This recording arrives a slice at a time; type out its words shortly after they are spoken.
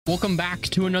Welcome back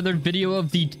to another video of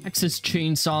the Texas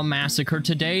Chainsaw Massacre.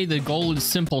 Today, the goal is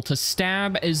simple: to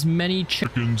stab as many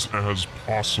chickens as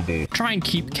possible. Try and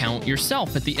keep count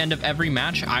yourself. At the end of every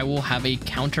match, I will have a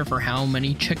counter for how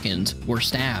many chickens were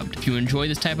stabbed. If you enjoy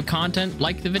this type of content,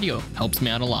 like the video. Helps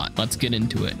me out a lot. Let's get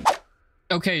into it.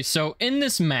 Okay, so in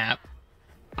this map,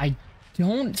 I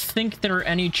don't think there are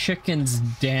any chickens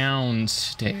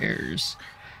downstairs.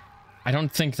 I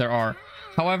don't think there are.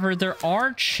 However, there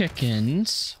are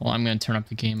chickens. Well, I'm going to turn up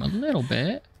the game a little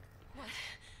bit.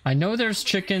 I know there's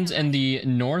chickens in the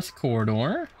north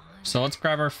corridor. So let's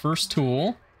grab our first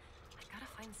tool.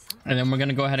 And then we're going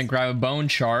to go ahead and grab a bone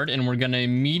shard. And we're going to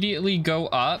immediately go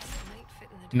up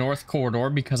north corridor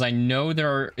because I know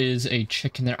there is a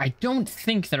chicken there. I don't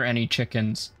think there are any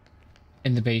chickens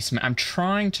in the basement. I'm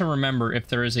trying to remember if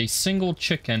there is a single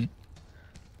chicken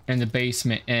in the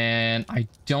basement. And I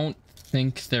don't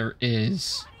think there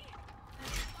is.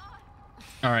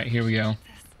 All right, here we go.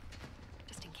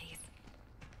 Just in case.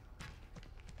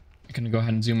 I'm gonna go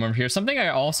ahead and zoom over here. Something I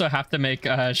also have to make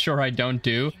sure I don't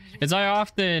do is I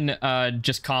often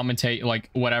just commentate like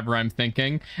whatever I'm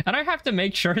thinking, and I have to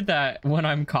make sure that when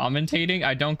I'm commentating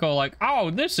I don't go like,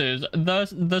 oh, this is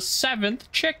the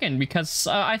seventh chicken, because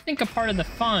I think a part of the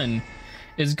fun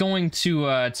is going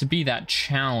to be that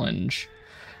challenge.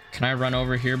 Can I run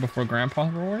over here before Grandpa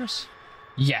roars?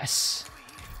 Yes.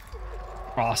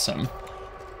 Awesome.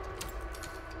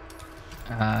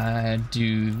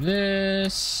 Do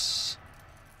this.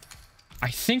 I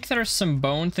think there's some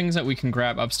bone things that we can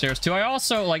grab upstairs too. I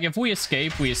also, like, if we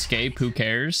escape, we escape. Who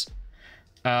cares?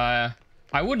 I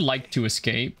would like to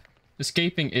escape.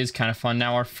 Escaping is kind of fun.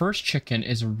 Now, our first chicken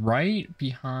is right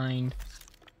behind...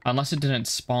 Unless it didn't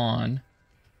spawn.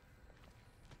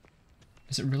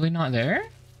 Is it really not there?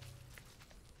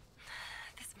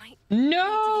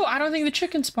 No, I don't think the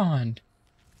chicken spawned.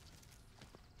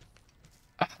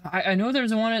 I know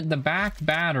there's one at the back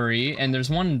battery and there's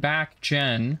one back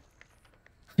gen.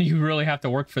 You really have to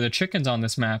work for the chickens on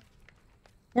this map.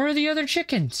 Where are the other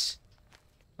chickens?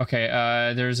 Okay,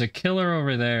 there's a killer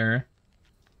over there.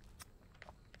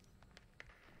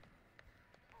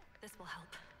 This will help.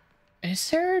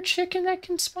 Is there a chicken that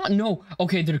can spawn? No.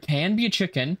 Okay, there can be a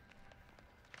chicken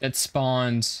that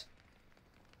spawns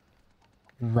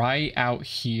right out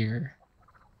here.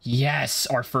 Yes,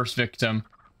 our first victim.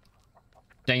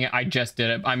 Dang it, I just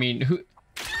did it. I mean, who,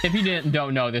 if you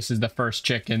don't know this is the first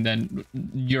chicken, then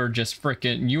you're just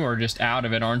freaking, you are just out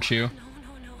of it, aren't you?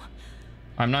 No.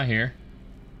 I'm not here.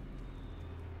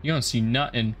 You don't see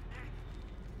nothing.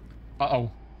 Uh-oh.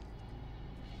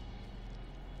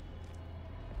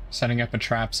 Setting up a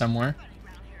trap somewhere.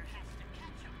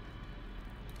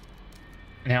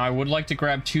 Now, I would like to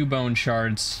grab 2 bone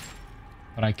shards,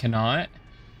 but I cannot,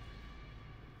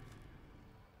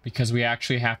 because we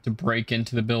actually have to break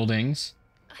into the buildings.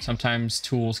 Sometimes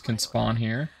tools can spawn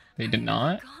here. They did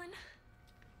not.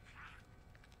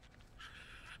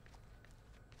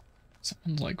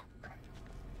 Someone's like...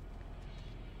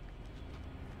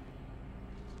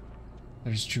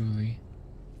 There's Julie.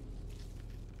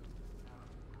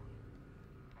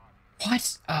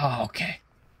 What? Oh, okay.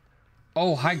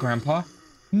 Oh, hi, Grandpa.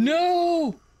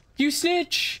 No! You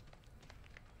snitch!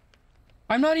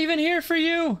 I'm not even here for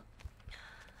you.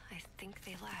 I think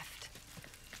they left.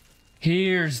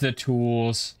 Here's the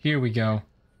tools. Here we go.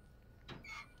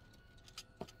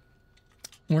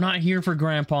 We're not here for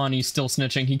Grandpa and he's still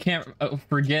snitching. He can't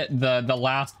forget the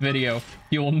last video.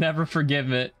 He will never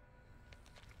forgive it.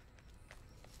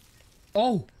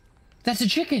 Oh, that's a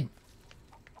chicken.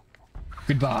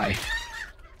 Goodbye.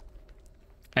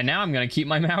 And now I'm gonna keep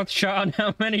my mouth shut on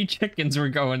how many chickens we're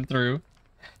going through.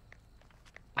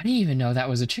 I didn't even know that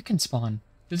was a chicken spawn.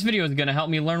 This video is going to help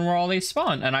me learn where all they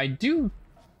spawn. And I do.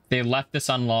 They left this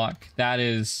unlocked. That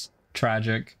is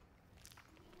tragic.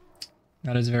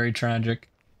 That is very tragic.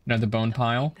 Another bone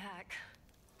pile.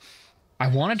 I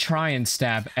want to try and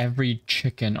stab every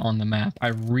chicken on the map. I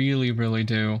really, really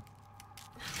do.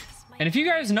 And if you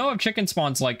guys know of chicken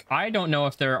spawns, like, I don't know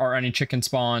if there are any chicken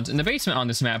spawns in the basement on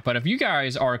this map, but if you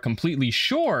guys are completely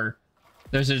sure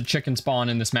there's a chicken spawn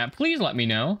in this map, please let me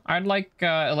know. I'd like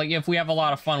if we have a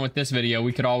lot of fun with this video,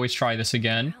 we could always try this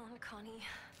again.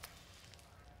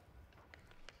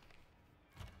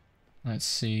 Let's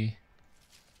see.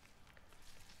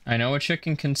 I know a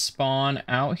chicken can spawn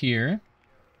out here.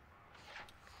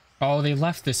 Oh, they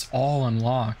left this all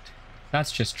unlocked.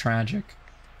 That's just tragic.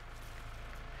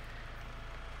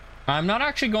 I'm not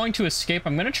actually going to escape.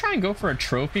 I'm going to try and go for a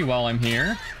trophy while I'm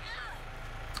here.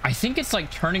 I think it's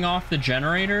like turning off the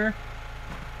generator,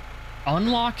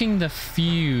 unlocking the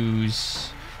fuse,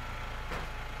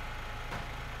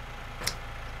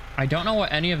 I don't know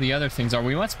what any of the other things are.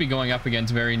 We must be going up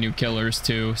against very new killers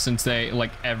too, since they, like,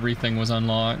 everything was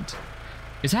unlocked.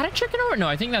 Is that a chicken or no?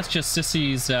 I think that's just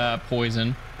Sissy's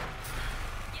poison.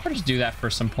 I'll just do that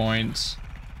for some points.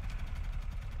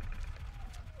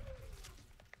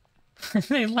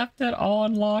 They left it all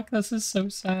unlocked. This is so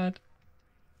sad.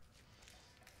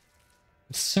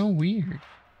 It's so weird.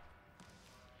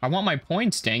 I want my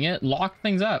points, dang it. Lock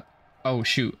things up. Oh,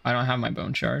 shoot. I don't have my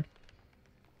bone shard.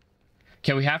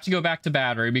 Okay, we have to go back to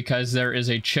battery because there is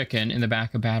a chicken in the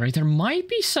back of battery. There might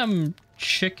be some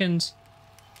chickens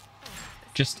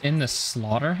just in the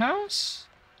slaughterhouse.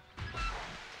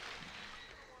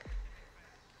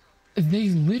 They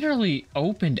literally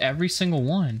opened every single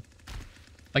one.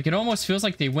 Like, it almost feels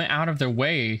like they went out of their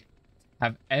way to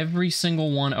have every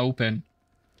single one open.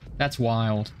 That's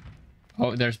wild.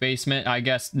 Oh, there's basement. I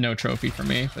guess no trophy for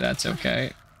me, but that's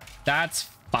okay. That's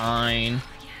fine.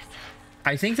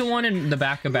 I think the one in the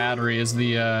back of battery is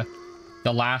the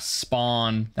last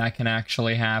spawn that can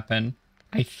actually happen.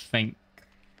 I think.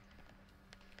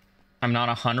 I'm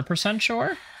not 100%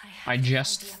 sure. I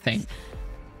just think.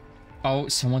 Oh,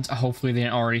 someone's... Hopefully they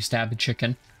didn't already stab the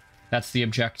chicken. That's the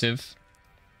objective.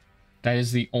 That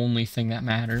is the only thing that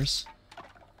matters.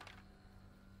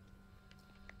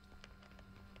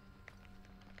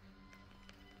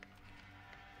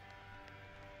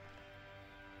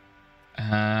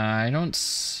 I don't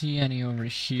see any over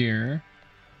here.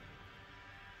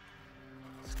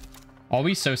 I'll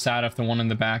be so sad if the one in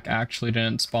the back actually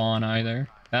didn't spawn either.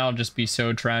 That'll just be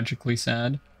so tragically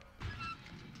sad.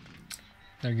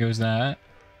 There goes that.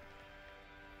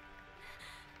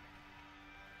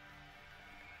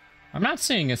 I'm not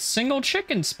seeing a single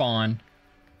chicken spawn.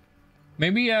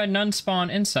 Maybe none spawn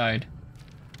inside.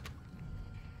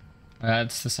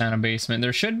 That's the Santa basement.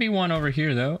 There should be one over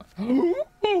here though.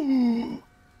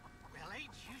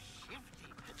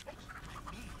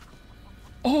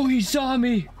 Oh, he saw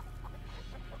me.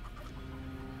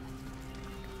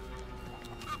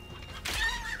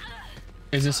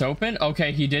 Is this open?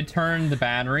 Okay, he did turn the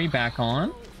battery back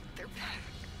on.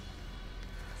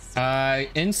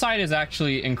 Inside is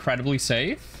actually incredibly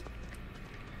safe.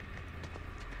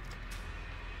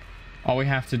 All we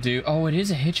have to do... Oh, it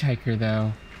is a hitchhiker,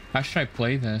 though. How should I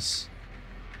play this?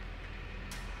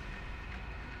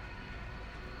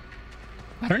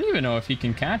 I don't even know if he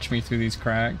can catch me through these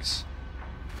cracks.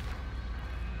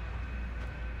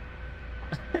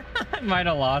 I might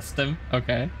have lost him.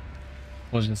 Okay.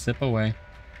 We'll just zip away.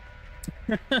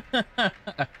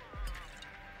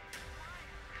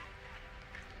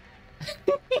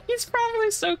 He's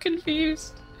probably so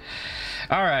confused.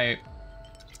 All right.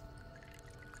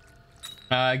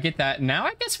 Get that. Now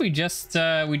I guess we just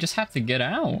have to get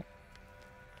out.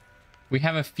 We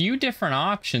have a few different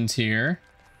options here.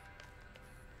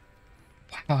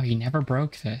 Wow, he never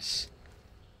broke this.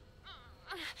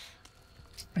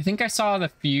 I think I saw the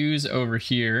fuse over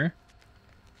here.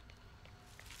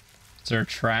 Is there a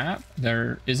trap?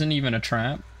 There isn't even a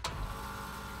trap.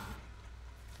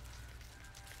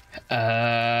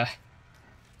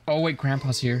 Oh wait,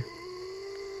 Grandpa's here.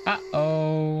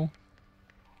 Uh-oh.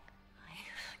 I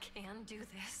can do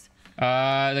this.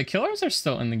 The killers are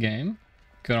still in the game.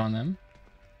 Good on them.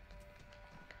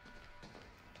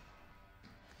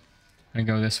 I'm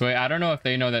gonna go this way. I don't know if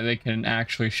they know that they can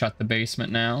actually shut the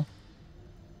basement now.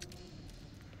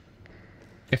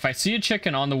 If I see a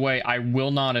chicken on the way, I will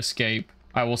not escape.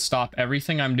 I will stop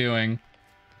everything I'm doing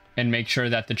and make sure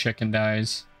that the chicken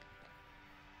dies.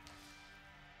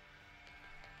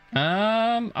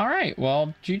 All right.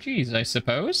 Well, GG's, I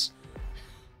suppose.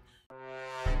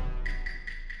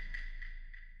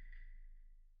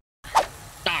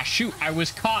 Ah, shoot. I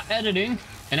was caught editing,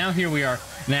 and now here we are.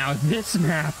 Now, this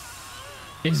map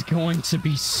is going to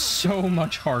be so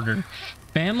much harder.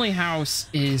 Family house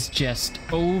is just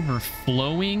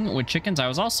overflowing with chickens. I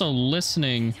was also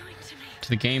listening to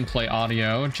the gameplay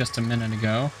audio just a minute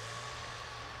ago.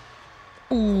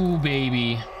 Ooh,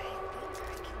 baby.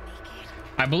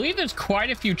 I believe there's quite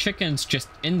a few chickens just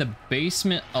in the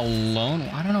basement alone.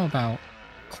 Well, I don't know about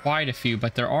quite a few,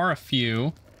 but there are a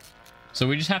few. So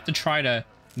we just have to try to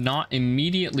not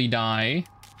immediately die.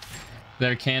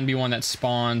 There can be one that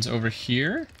spawns over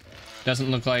here.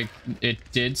 Doesn't look like it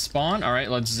did spawn. All right,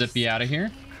 let's zippy out of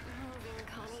here.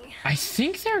 I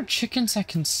think there are chickens that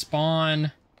can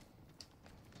spawn.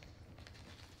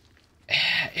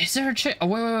 Is there a chick?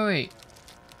 Oh, wait.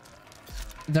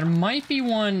 There might be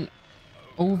one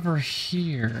over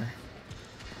here.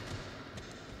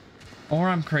 Or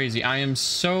I'm crazy. I am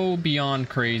so beyond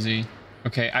crazy.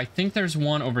 Okay, I think there's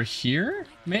one over here.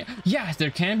 Yeah, there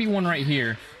can be one right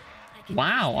here.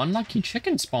 Wow, unlucky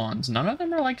chicken spawns. None of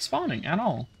them are like spawning at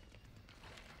all.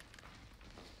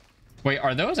 Wait,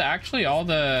 are those actually all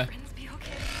the...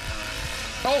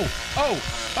 Oh, oh,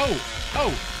 oh,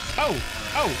 oh, oh,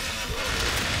 oh.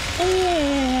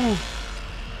 Oh,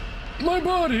 my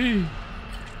body.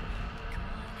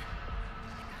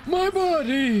 My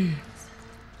body.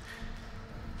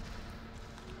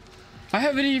 I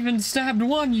haven't even stabbed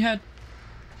one yet.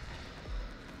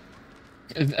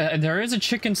 There is a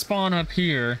chicken spawn up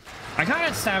here. I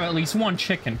gotta stab at least one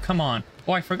chicken. Come on.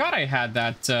 Oh, I forgot I had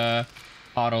that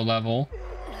auto level.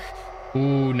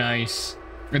 Ooh, nice.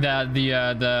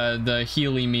 The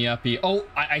healing me uppy. Oh,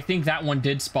 I think that one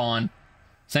did spawn.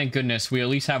 Thank goodness. We at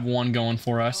least have one going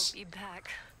for us. I'll be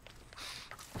back.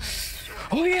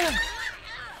 Oh yeah.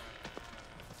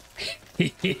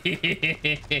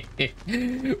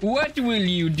 What will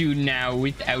you do now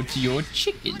without your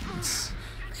chickens?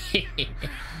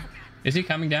 Is he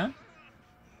coming down?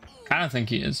 I don't think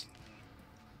he is.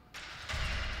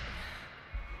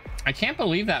 I can't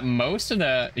believe that most of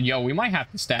the... Yo, we might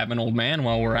have to stab an old man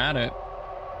while we're at it.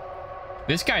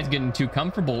 This guy's getting too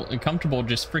comfortable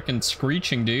just freaking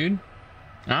screeching, dude.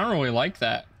 I don't really like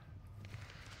that.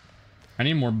 I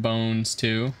need more bones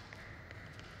too.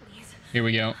 Please. Here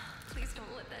we go. Please don't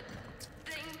let that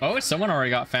thing... Oh, someone already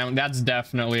got found. That's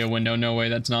definitely a window. No way,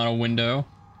 that's not a window.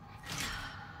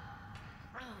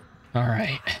 All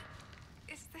right.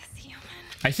 Is this human?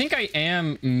 I think I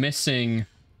am missing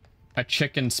a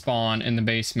chicken spawn in the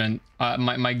basement.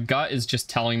 My gut is just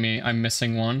telling me I'm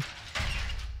missing one.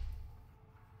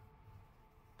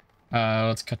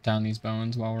 Let's cut down these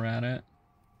bones while we're at it.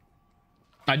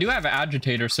 I do have an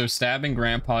agitator, so stabbing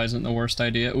Grandpa isn't the worst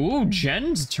idea. Ooh,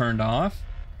 Jen's turned off.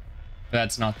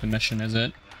 That's not the mission, is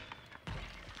it?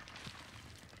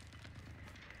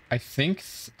 I think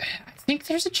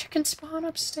there's a chicken spawn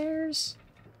upstairs.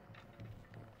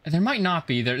 There might not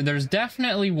be. There's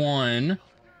definitely one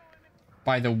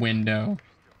by the window.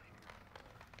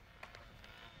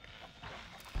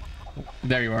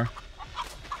 There you are.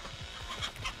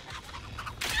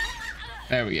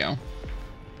 There we go.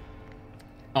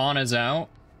 On is out.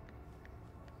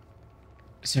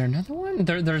 Is there another one?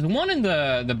 There's one in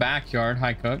the backyard.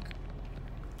 Hi, Cook.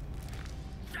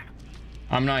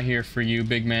 I'm not here for you,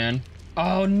 big man.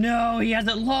 Oh no, he has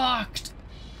it locked.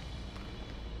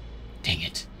 Dang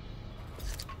it.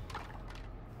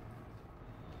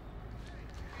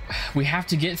 We have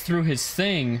to get through his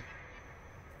thing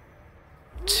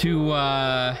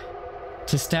to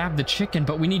stab the chicken,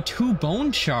 but we need 2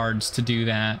 bone shards to do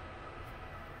that.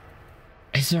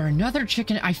 Is there another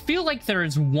chicken? I feel like there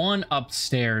is one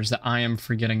upstairs that I am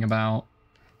forgetting about.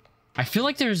 I feel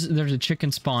like there's a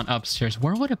chicken spawn upstairs.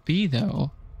 Where would it be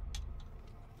though?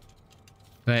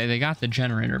 They got the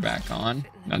generator back on.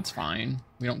 That's fine.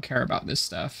 We don't care about this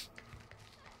stuff.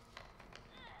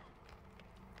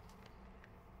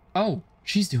 Oh,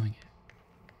 she's doing it.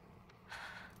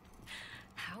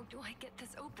 How do I get this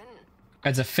open?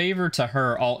 As a favor to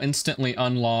her, I'll instantly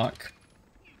unlock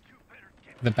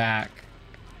the back.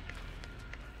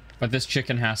 But this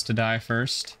chicken has to die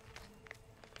first.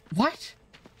 What?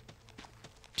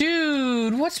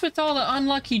 Dude, what's with all the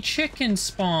unlucky chicken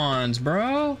spawns,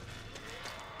 bro?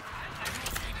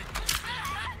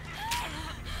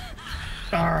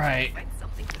 Alright.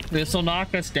 This will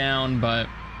knock us down, but...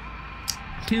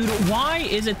 Dude, why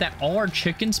is it that all our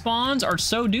chicken spawns are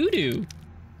so doo-doo?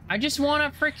 I just want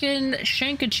to freaking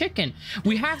shank a chicken.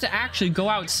 We have to actually go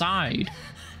outside,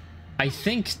 I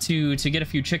think, to get a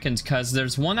few chickens, because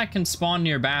there's one that can spawn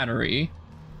near battery.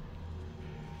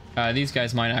 These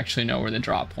guys might actually know where the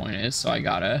drop point is, so I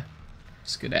gotta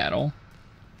skedaddle.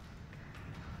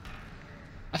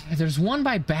 There's one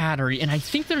by battery, and I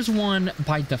think there's one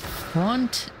by the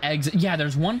front exit. Yeah,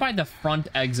 there's one by the front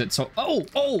exit. So,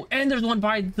 oh, and there's one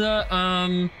by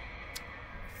the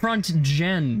front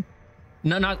gen.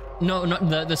 No,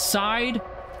 the side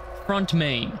front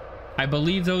main. I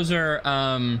believe those are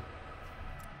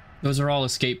all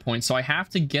escape points. So I have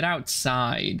to get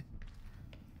outside,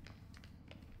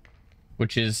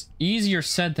 which is easier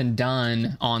said than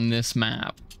done on this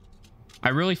map. I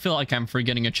really feel like I'm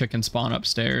forgetting a chicken spawn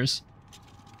upstairs.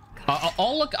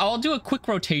 I'll do a quick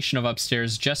rotation of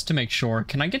upstairs just to make sure.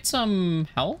 Can I get some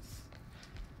health?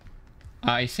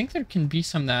 I think there can be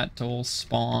some that will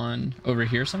spawn over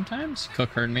here sometimes. Cook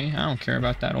heard me. I don't care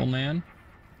about that old man.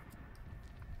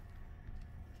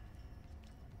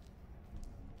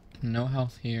 No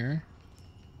health here.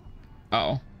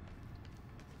 Oh.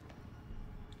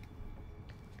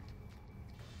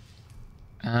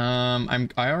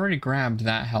 I already grabbed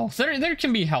that health. There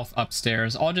can be health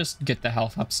upstairs. I'll just get the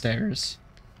health upstairs.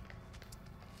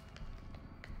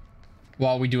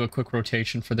 while we do a quick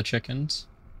rotation for the chickens.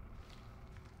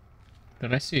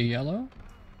 Did I see a yellow?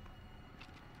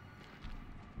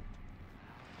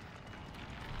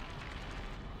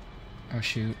 Oh,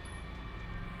 shoot.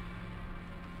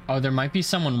 Oh, there might be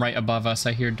someone right above us.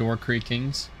 I hear door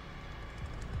creakings.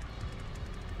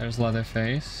 There's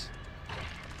Leatherface.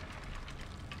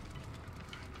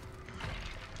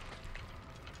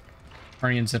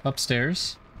 Hurry and zip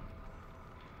upstairs.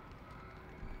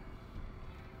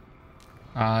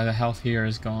 The health here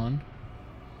is gone.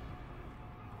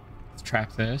 Let's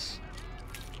trap this.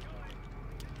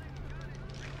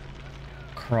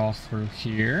 Crawl through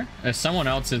here. Someone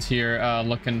else is here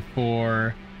looking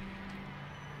for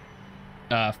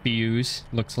fuse,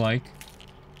 looks like.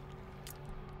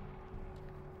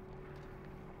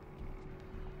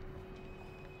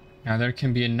 Now there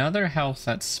can be another health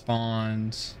that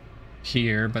spawns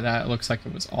here, but that looks like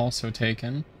it was also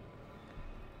taken.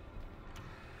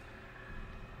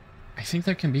 I think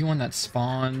there can be one that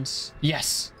spawns.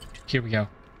 Yes! Here we go.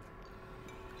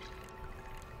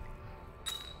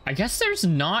 I guess there's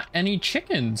not any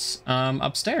chickens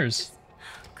upstairs.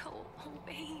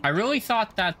 I really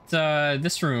thought that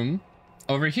this room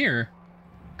over here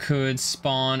could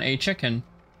spawn a chicken.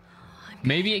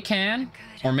 Maybe it can,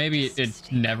 or maybe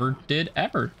it never did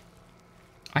ever.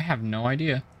 I have no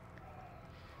idea.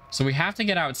 So we have to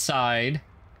get outside.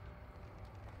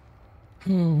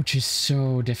 Oh, which is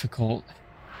so difficult.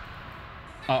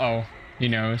 Uh-oh. He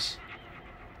knows.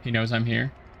 He knows I'm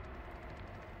here.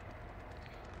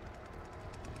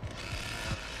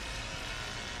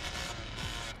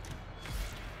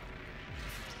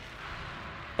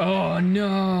 Oh,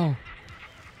 no.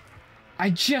 I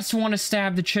just want to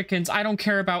stab the chickens. I don't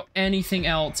care about anything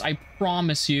else. I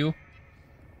promise you.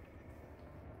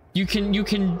 You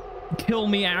can kill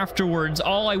me afterwards.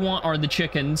 All I want are the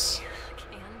chickens.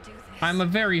 I'm a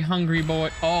very hungry boy.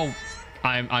 Oh,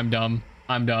 I'm dumb.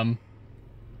 I'm dumb.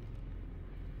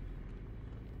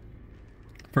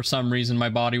 For some reason, my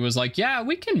body was like, yeah,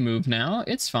 we can move now.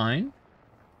 It's fine.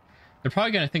 They're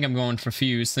probably going to think I'm going for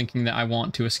fuse, thinking that I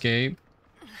want to escape.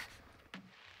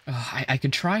 I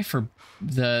could try for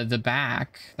the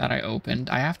back that I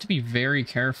opened. I have to be very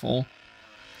careful.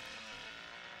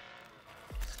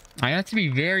 I have to be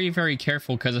very, very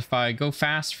careful, because if I go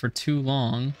fast for too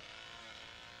long...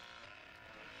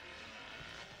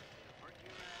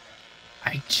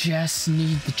 I just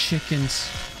need the chickens.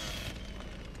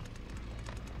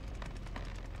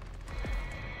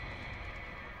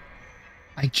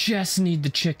 I just need the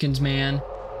chickens, man.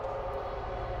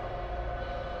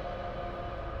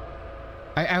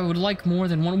 I would like more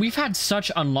than one. We've had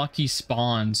such unlucky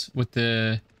spawns with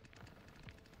the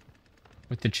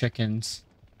chickens.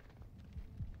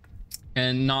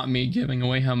 And not me giving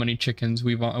away how many chickens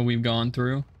we've gone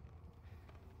through.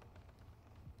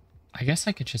 I guess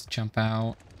I could just jump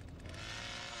out.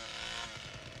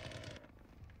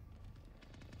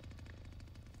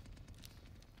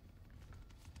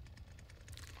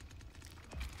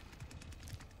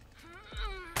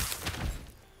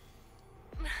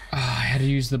 Oh, I had to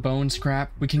use the bone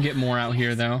scrap. We can get more out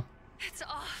here though. It's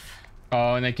off.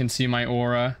 Oh, and they can see my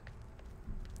aura.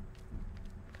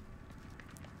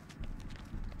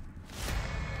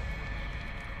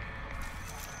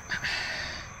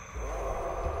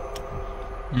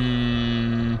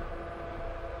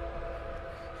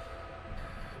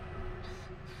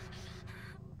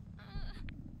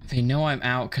 They know I'm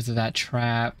out because of that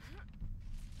trap.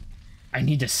 I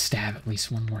need to stab at least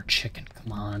one more chicken.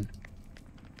 Come on.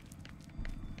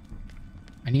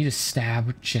 I need to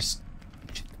stab just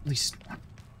at least one.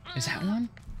 Is that one?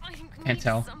 Can't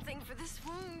tell. Something for this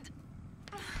wound.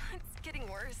 It's getting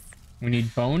worse. We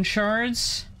need bone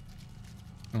shards.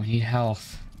 And we need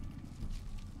health.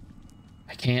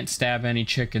 I can't stab any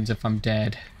chickens if I'm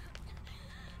dead.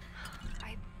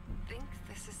 I think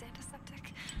this is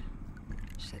antiseptic.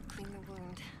 Should clean the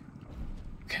wound.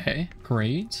 Okay,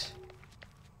 great.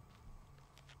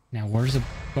 Now, where's a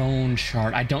bone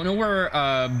shard? I don't know where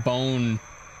bone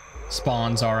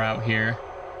spawns are out here.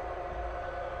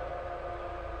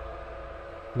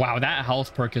 Wow, that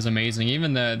health perk is amazing.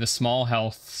 Even the small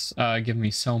healths give me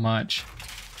so much.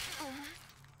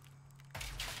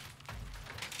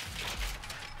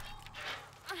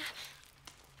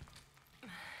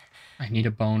 I need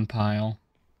a bone pile.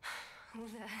 Who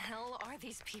the hell are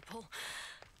these people?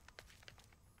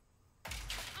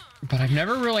 But I've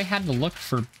never really had to look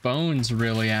for bones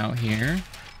really out here.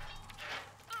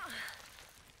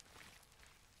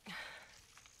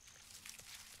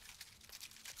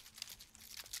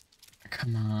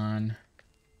 Come on.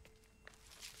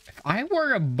 If I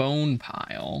were a bone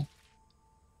pile,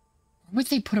 Where would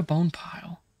they put a bone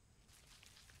pile?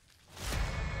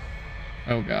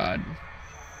 Oh god.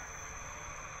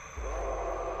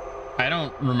 I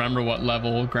don't remember what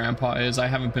level Grandpa is. I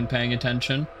haven't been paying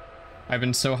attention. I've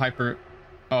been so hyper...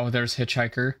 Oh, there's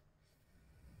Hitchhiker.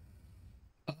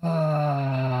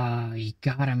 You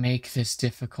gotta make this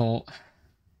difficult.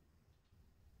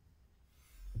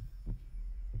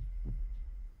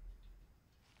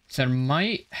 There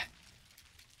might...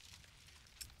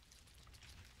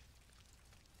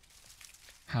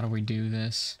 How do we do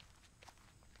this?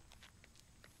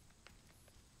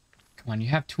 Come on, you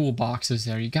have toolboxes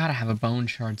there. You gotta have a bone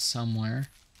shard somewhere.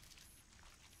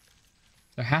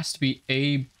 There has to be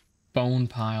a bone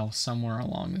pile somewhere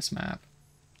along this map.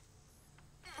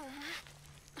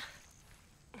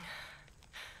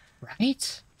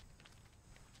 Right?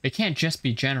 It can't just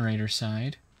be generator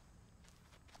side.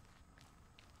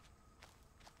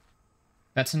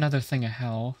 That's another thing of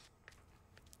health.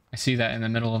 I see that in the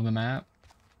middle of the map.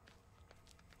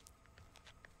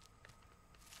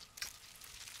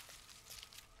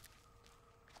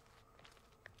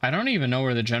 I don't even know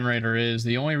where the generator is.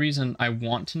 The only reason I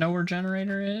want to know where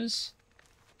generator is...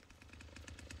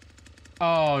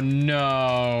 Oh,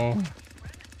 no.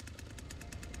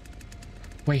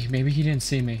 Wait, maybe he didn't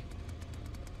see me.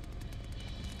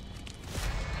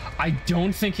 I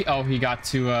don't think he... Oh, he got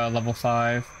to level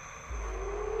 5.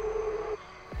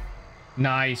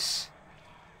 Nice.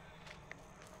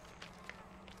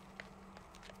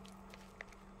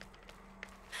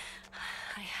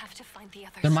 I have to find the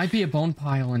others. There might be a bone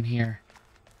pile in here.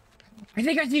 I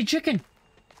think I see a chicken.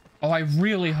 Oh, I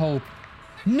really hope.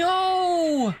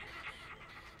 No!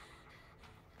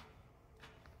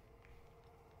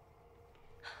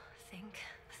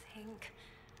 Think.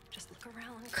 Just look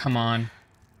around. Come on.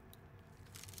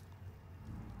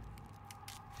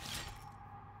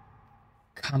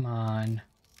 Come on.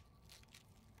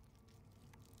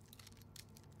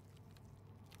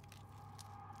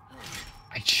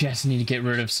 I just need to get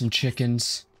rid of some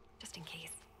chickens. Just in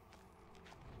case.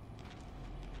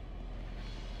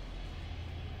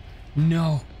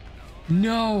 No.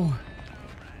 No.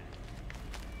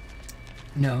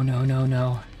 No, no, no,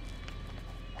 no.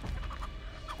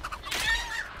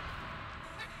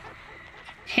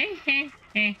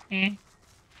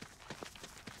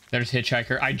 There's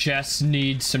Hitchhiker. I just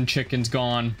need some chickens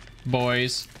gone,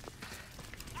 boys.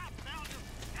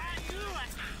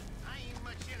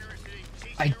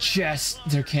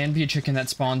 There can be a chicken that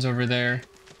spawns over there.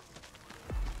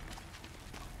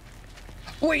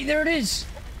 Wait, there it is.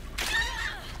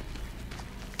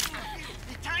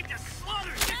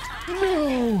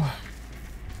 No.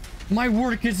 My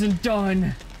work isn't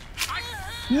done.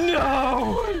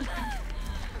 No.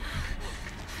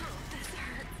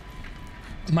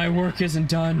 My work isn't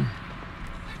done.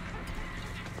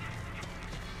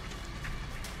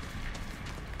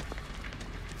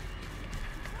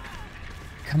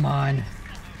 Come on.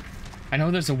 I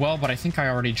know there's a well, but I think I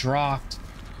already dropped.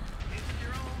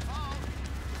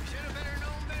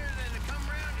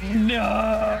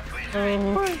 No.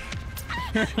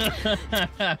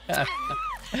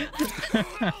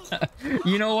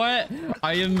 You know what?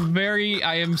 I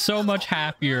am so much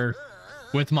happier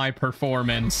with my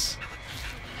performance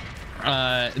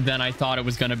than I thought it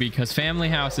was going to be, because Family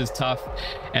House is tough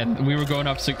and we were going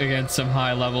up against some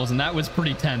high levels and that was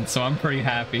pretty tense, so I'm pretty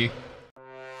happy.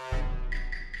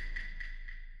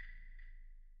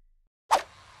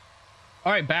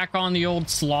 All right, back on the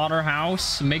old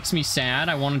slaughterhouse. Makes me sad.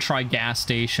 I want to try gas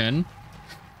station.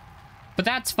 But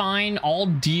that's fine. I'll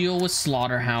deal with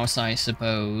slaughterhouse, I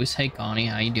suppose. Hey, Connie,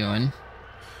 how you doing?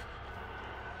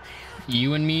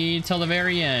 You and me till the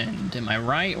very end. Am I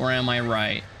right or am I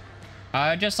right?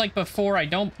 Just like before, I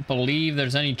don't believe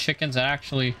there's any chickens that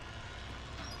actually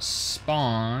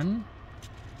spawn.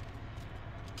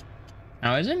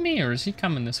 Now, is it me or is he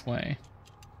coming this way?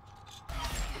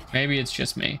 Maybe it's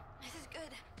just me.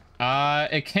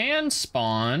 It can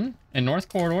spawn in North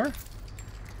Corridor.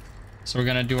 So we're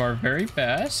gonna do our very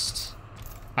best.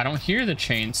 I don't hear the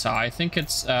chainsaw. I think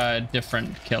it's a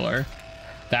different killer.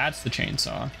 That's the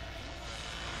chainsaw.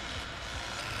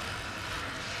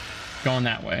 Going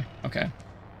that way. Okay.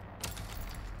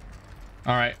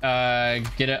 All right,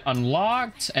 get it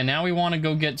unlocked. And now we want to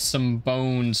go get some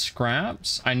bone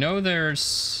scraps. I know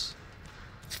there's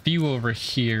a few over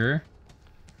here.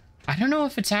 I don't know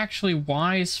if it's actually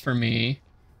wise for me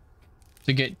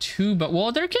to get two, but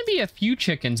well, there can be a few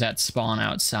chickens that spawn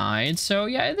outside. So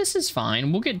yeah, this is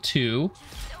fine. We'll get two.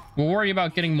 We'll worry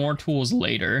about getting more tools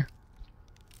later.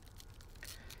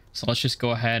 So let's just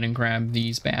go ahead and grab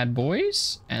these bad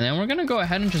boys. And then we're going to go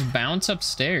ahead and just bounce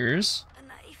upstairs. A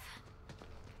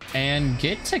knife. and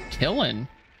get to killing.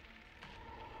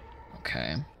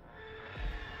 Okay.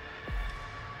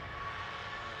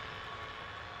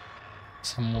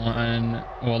 Someone...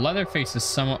 Well, Leatherface is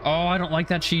someone... Oh, I don't like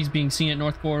that she's being seen at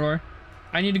North Corridor.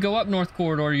 I need to go up North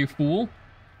Corridor, you fool.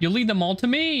 You lead them all to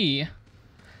me.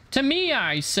 To me,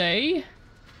 I say.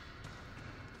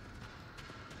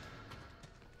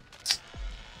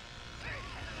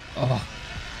 Oh.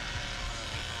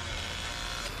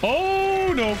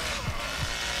 Oh, no.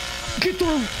 Get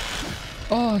through.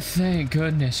 Oh, thank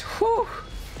goodness. Whew.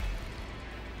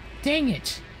 Dang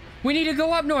it. We need to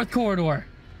go up North Corridor.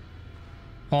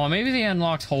 Oh, maybe they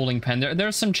unlocked Holding Pen.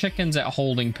 There's some chickens at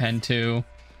Holding Pen, too.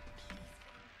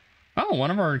 Oh,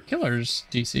 one of our killers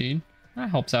DC'd.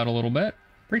 That helps out a little bit.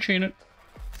 Appreciate it.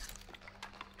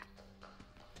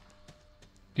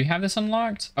 Do you have this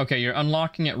unlocked? Okay, you're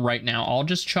unlocking it right now. I'll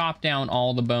just chop down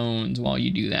all the bones while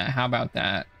you do that. How about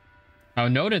that? Oh,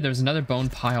 noted there's another bone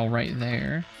pile right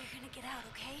there. You're gonna get out,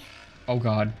 okay? Oh,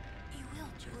 God. You will,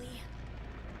 Julie.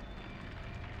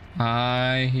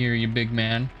 I hear you, big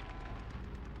man.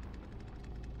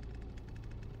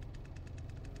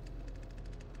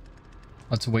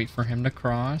 Let's wait for him to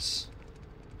cross.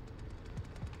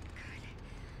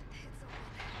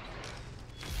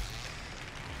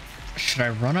 Should I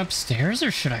run upstairs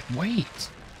or should I wait?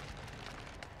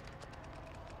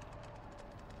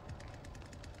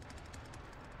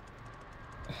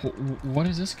 What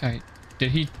is this guy?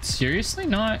 Did he seriously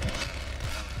not?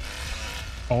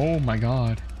 Oh my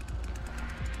God.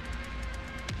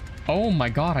 Oh my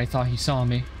God, I thought he saw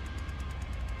me.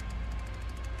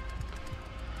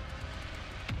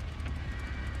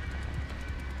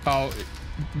 Oh,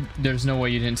 there's no way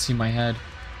you didn't see my head.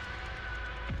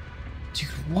 Dude,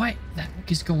 what the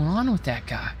heck is going on with that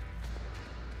guy?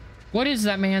 What is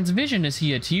that man's vision? Is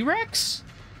he a T-Rex?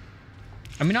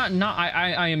 I mean,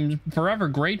 I am forever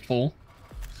grateful.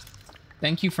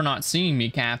 Thank you for not seeing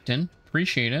me, Captain.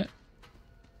 Appreciate it.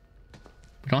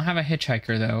 We don't have a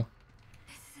hitchhiker, though.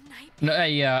 This is a nightmare.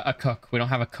 No, a cook. We don't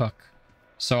have a cook.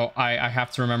 So I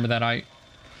have to remember that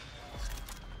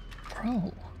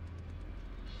Bro.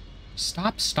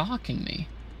 Stop stalking me.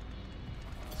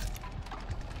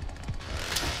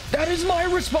 That is my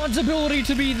responsibility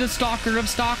to be the stalker of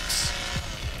stocks.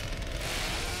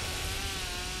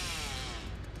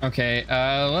 Okay,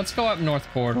 let's go up North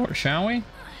Corridor, shall we?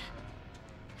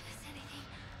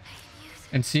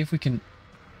 And see if we can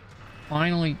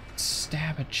finally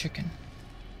stab a chicken.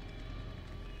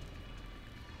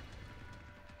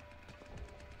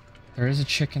 There is a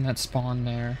chicken that spawned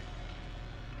there.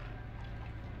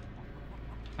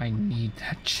 I need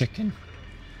that chicken.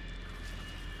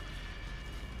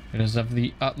 It is of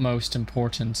the utmost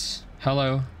importance.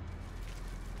 Hello.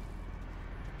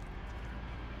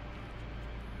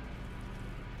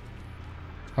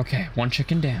 Okay, one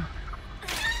chicken down.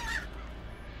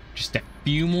 Just a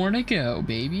few more to go,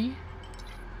 baby.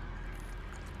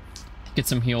 Get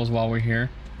some heals while we're here,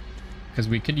 because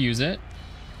we could use it.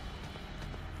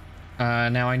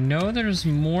 Now I know there's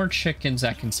more chickens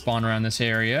that can spawn around this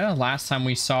area. Last time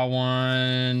we saw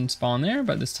one spawn there,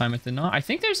 but this time it did not. I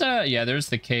think there's there's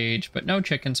the cage, but no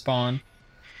chicken spawn.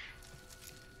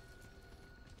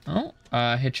 Oh,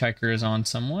 hitchhiker is on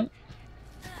someone.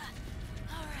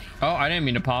 Oh, I didn't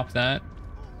mean to pop that.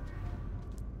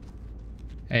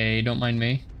 Hey, don't mind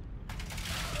me.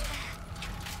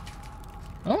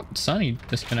 Oh, Sonny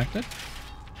disconnected.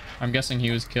 I'm guessing he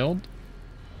was killed.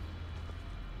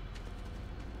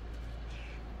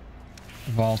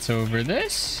 Vault over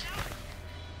this.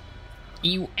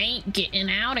 You ain't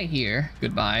getting out of here.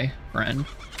 Goodbye, friend.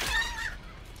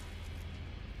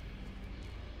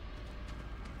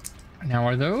 Now,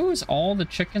 are those all the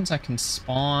chickens I can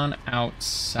spawn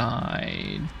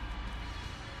outside?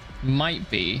 Might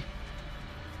be.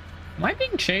 Am I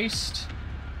being chased?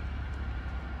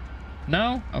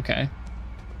 No? Okay.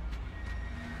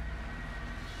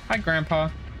 Hi, Grandpa.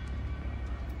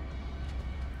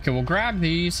 Okay, we'll grab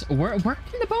these. Where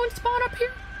can the bone spawn up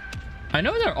here? I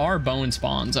know there are bone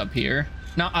spawns up here.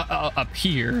 Not up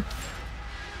here,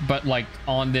 but like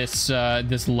on this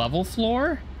this level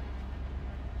floor.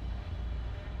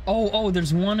 Oh,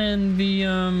 there's one in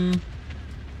the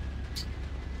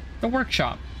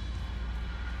workshop.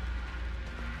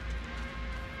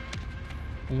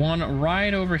 One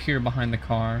right over here behind the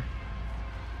car.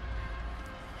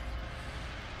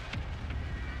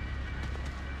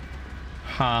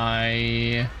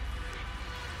 Hi.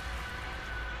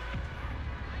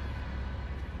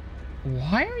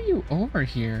 Why are you over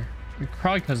here?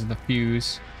 Probably because of the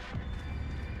fuse.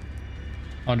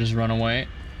 I'll just run away.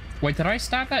 Wait, did I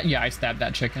stab that? Yeah, I stabbed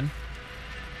that chicken.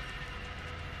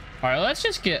 All right, let's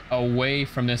just get away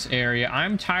from this area.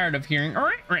 I'm tired of hearing.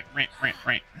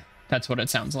 That's what it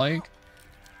sounds like.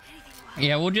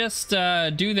 Yeah, we'll just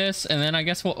do this, and then I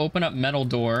guess we'll open up metal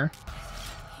door.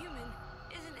 Human,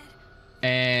 isn't it?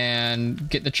 And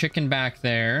get the chicken back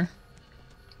there.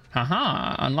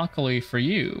 Haha, unluckily for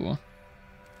you,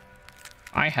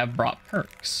 I have brought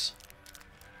perks.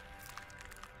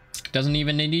 Doesn't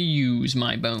even need to use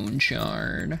my bone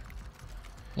shard.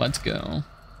 Let's go.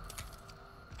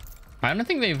 I don't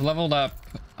think they've leveled up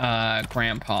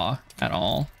Grandpa at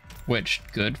all, which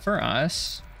good for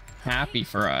us. Happy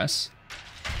for us.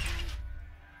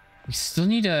 We still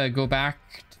need to go back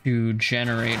to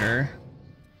generator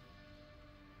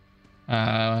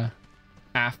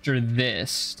after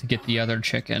this to get the other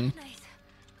chicken. Nice.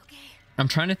 Okay. I'm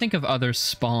trying to think of other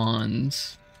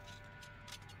spawns.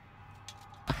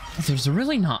 There's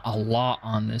really not a lot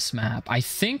on this map. I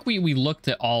think we looked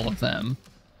at all of them.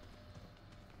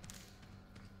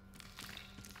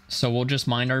 So we'll just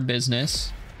mind our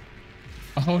business.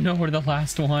 Oh no, we're the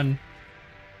last one.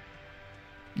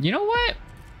 You know what?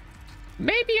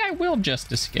 Maybe I will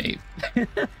just escape.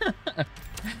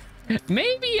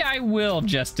 Maybe I will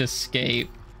just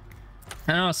escape.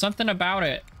 I don't know, something about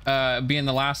it being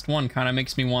the last one kind of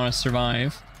makes me want to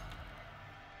survive.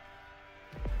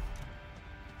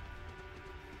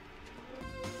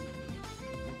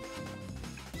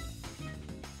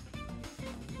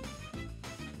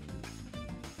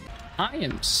 I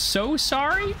am so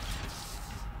sorry.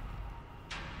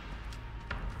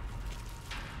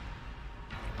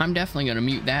 I'm definitely gonna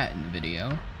mute that in the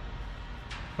video.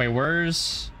 Wait,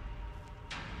 where's...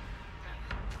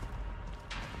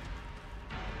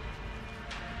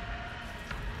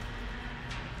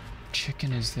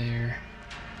 Chicken is there.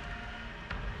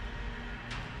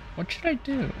 What should I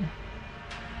do?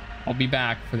 I'll be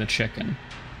back for the chicken.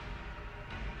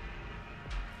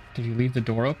 Did he leave the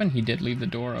door open? He did leave the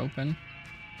door open.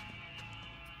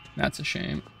 That's a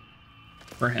shame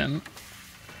for him.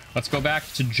 Let's go back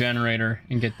to generator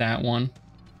and get that one.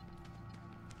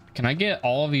 Can I get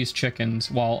all of these chickens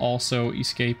while also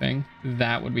escaping?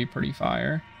 That would be pretty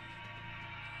fire.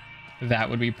 That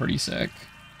would be pretty sick.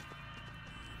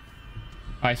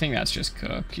 I think that's just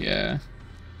cook, yeah.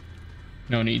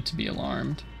 No need to be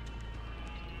alarmed.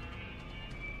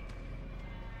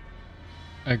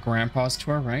 Grandpa's to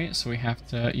our right, so we have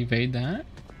to evade that.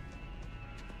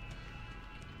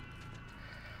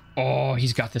 Oh,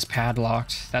 he's got this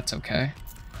padlocked. That's okay.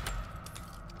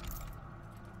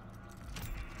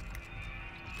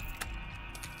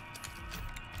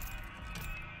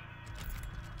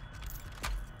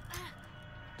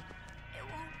 It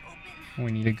won't open.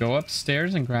 We need to go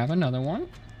upstairs and grab another one.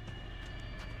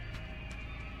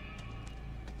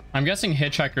 I'm guessing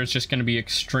Hitchhiker is just going to be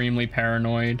extremely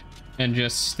paranoid and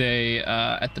just stay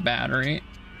at the battery.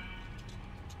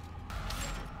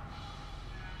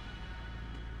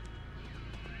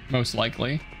 Most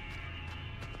likely.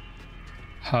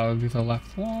 Hug the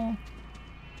left wall.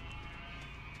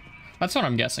 That's what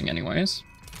I'm guessing anyways.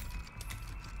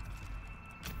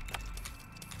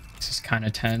 This is kind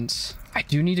of tense. I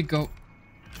do need to go...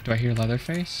 Do I hear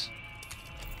Leatherface?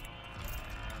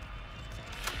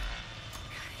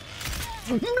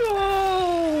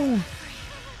 No!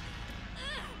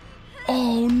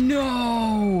 Oh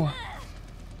no!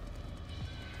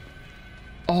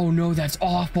 Oh no, that's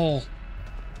awful.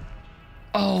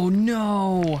 Oh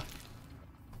no!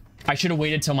 I should have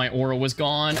waited till my aura was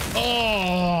gone.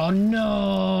 Oh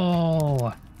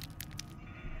no!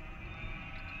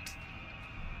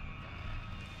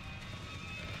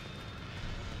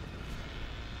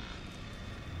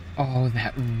 Oh,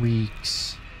 that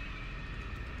reeks.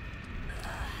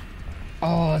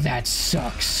 Oh, that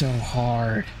sucks so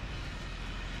hard.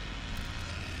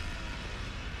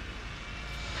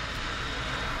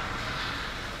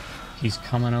 He's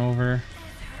coming over.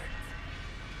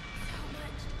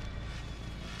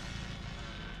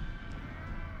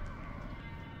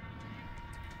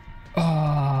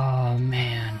 Oh,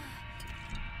 man.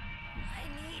 I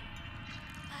need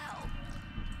help.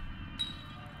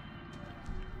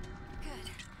 Good.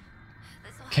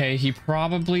 This'll Okay, he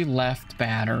probably left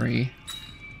battery.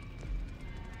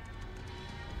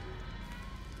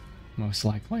 Most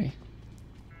likely.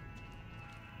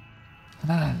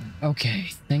 Okay.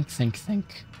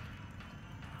 Think.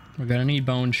 We're gonna need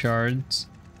bone shards.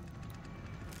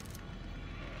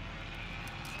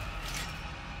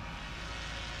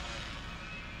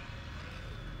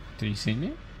 Did he see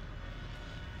me?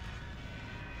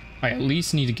 I at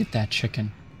least need to get that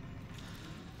chicken.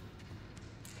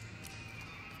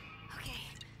 Okay.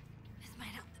 This might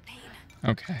help the pain.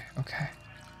 Okay.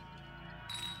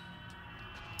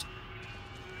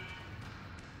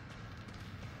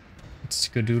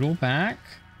 Skadoodle back.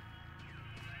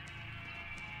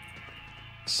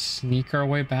 Sneak our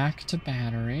way back to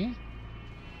battery.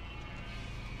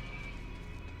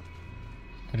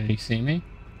 Oh, did he see me?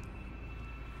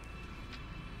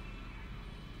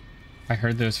 I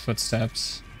heard those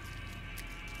footsteps.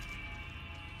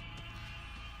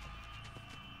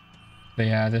 But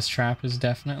yeah, this trap is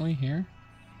definitely here.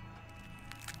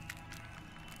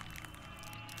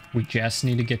 We just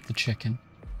need to get the chicken.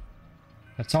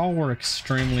 That's all we're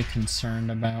extremely concerned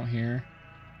about here.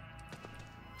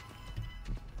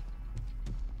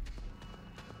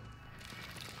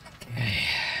 Okay.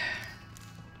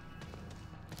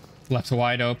 Left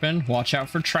wide open. Watch out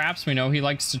for traps. We know he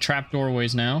likes to trap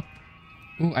doorways now.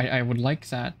 Ooh, I would like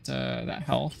that that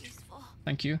health.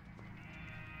 Thank you.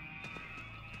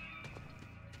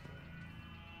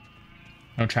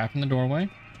 No trap in the doorway.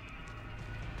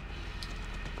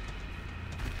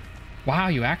 Wow,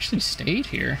 you actually stayed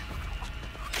here.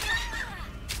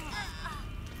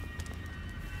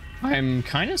 I'm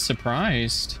kind of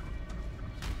surprised.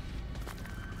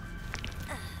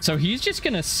 So he's just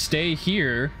gonna stay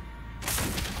here,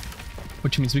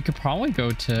 which means we could probably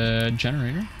go to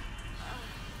generator.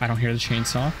 I don't hear the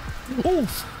chainsaw. Oh,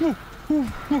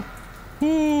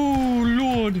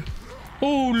 Lord.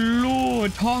 Oh,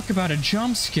 Lord. Talk about a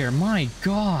jump scare. My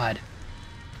God.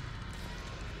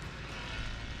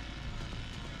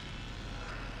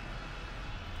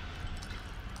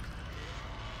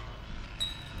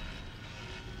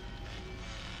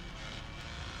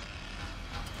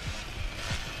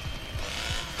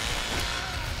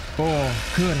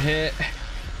 Oh, good hit.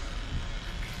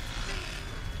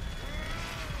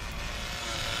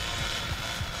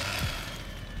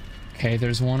 Okay,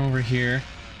 there's one over here.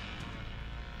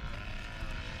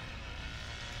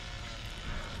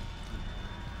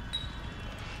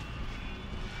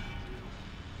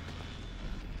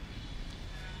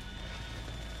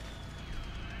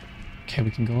 Okay, we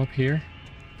can go up here.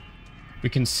 We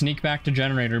can sneak back to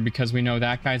generator because we know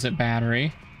that guy's at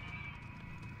battery.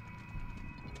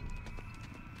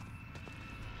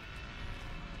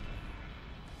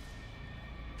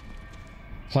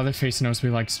 Leatherface knows we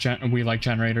like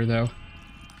generator though.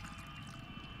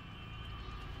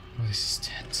 Oh, this is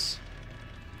tense.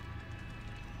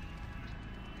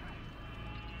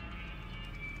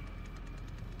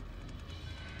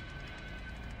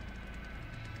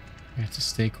 We have to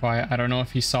stay quiet. I don't know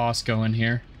if he saw us go in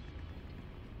here.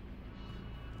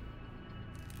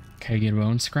 Okay, get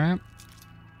bone scrap.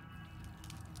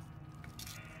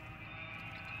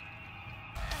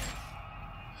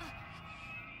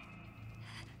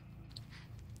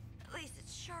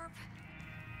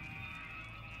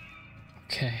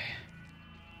 Okay.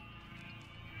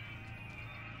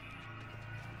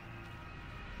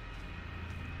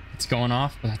 It's going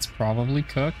off, but that's probably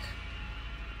Cook.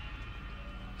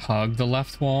 Hug the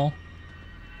left wall.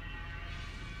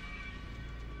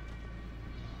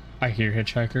 I hear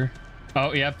Hitchhiker.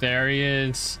 Oh, yep, there he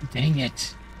is. Dang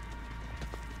it.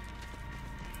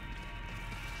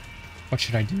 What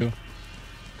should I do?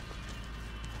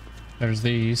 There's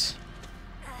these.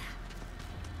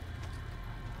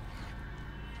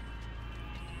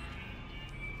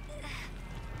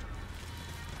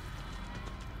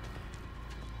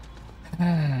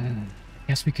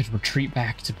 Guess we could retreat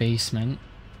back to basement.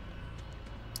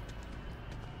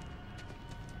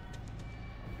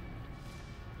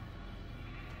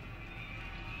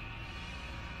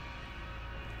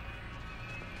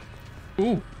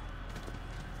 Ooh.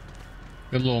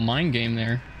 Good little mind game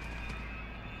there.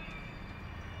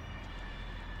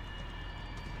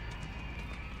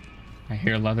 I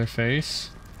hear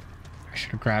Leatherface. I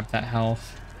should have grabbed that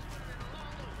health.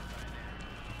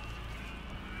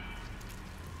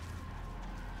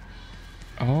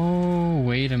 Oh,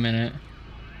 wait a minute.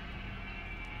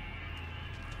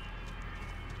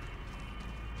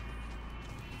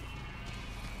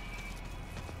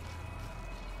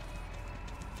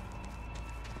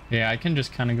 Yeah, I can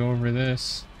just kind of go over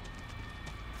this.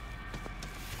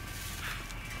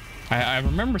 I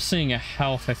remember seeing a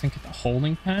health, I think, at the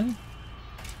holding pen.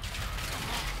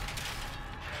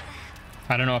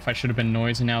 I don't know if I should have been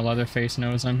noisy now. Leatherface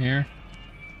knows I'm here.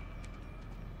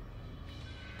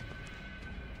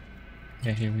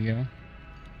 Okay, here we go.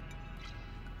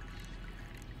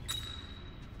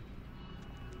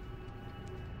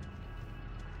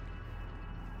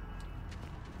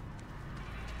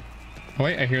 Oh,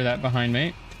 wait, I hear that behind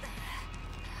me.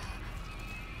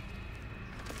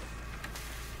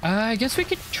 I guess we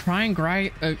could try and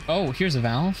grind... oh, here's a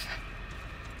valve.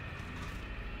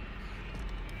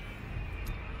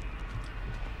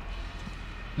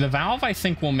 The valve, I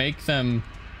think, will make them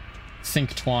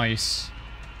think twice.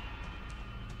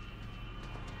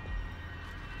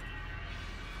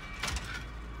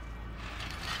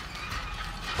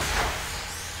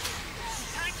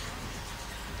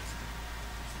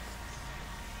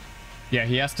 Yeah,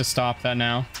 he has to stop that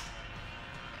now.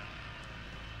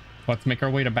 Let's make our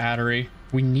way to battery.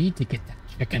 We need to get that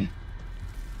chicken.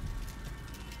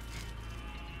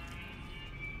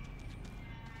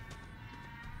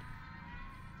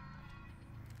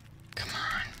 Come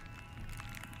on.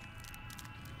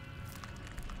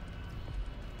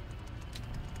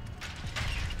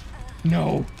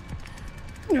 No.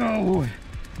 No.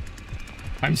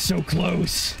 I'm so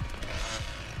close.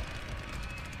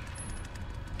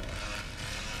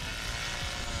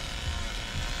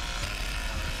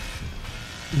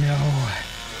 No.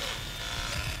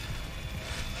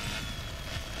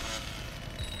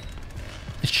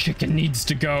 The chicken needs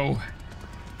to go.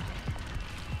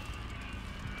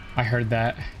 I heard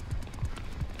that.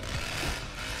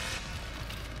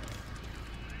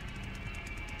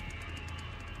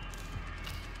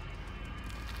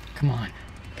 Come on.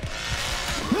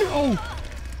 No!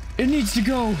 It needs to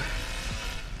go.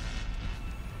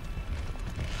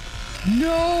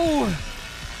 No!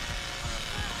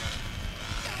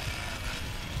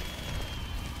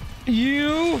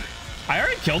 You... I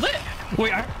already killed it?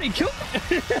 Wait, I already killed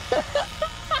it?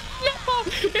 No!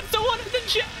 It's the one in the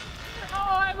jet! Oh,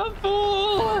 I'm a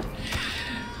fool!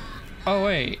 Oh,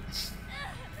 wait.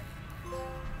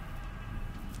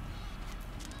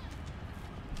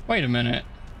 Wait a minute.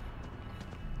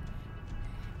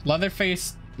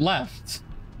 Leatherface left.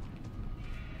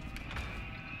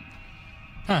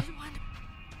 Huh.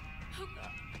 Oh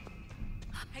God.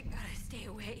 I gotta stay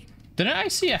away. Didn't I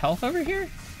see a health over here?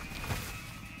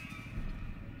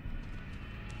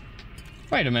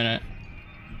 Wait a minute.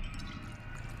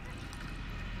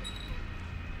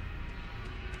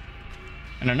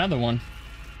 And another one.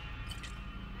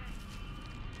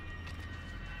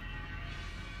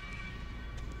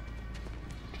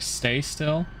 Stay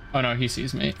still. Oh no, he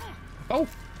sees me. Oh.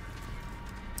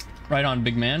 Right on,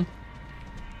 big man.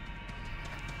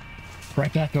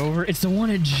 Right back over. It's the one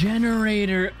at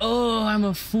generator. Oh, I'm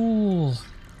a fool.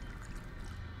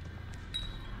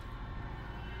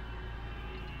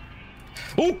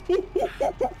 Oh,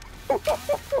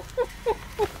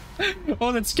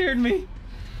 oh, that scared me.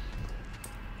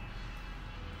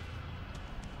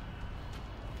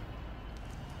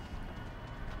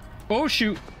 Oh,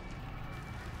 shoot.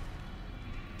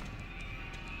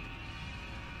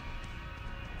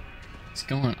 It's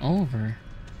going over.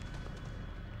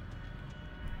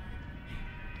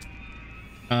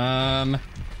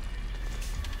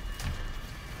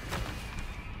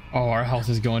 Oh, our health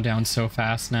is going down so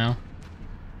fast now.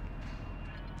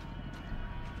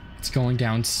 It's going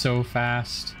down so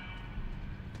fast.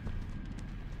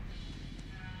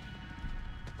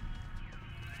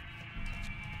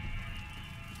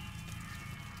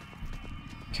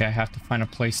 Okay, I have to find a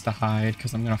place to hide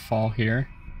because I'm gonna fall here.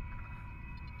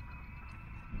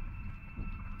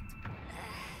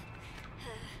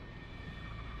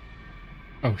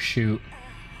 Oh, shoot.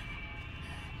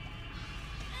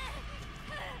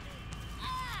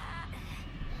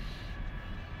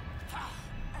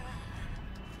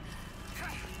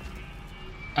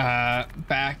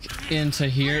 Back into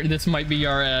here. This might be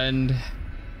our end.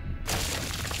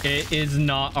 It is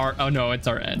not our... Oh, no, it's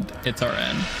our end. It's our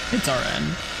end. It's our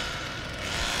end.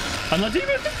 Unless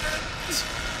even...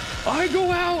 I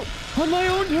go out on my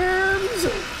own terms.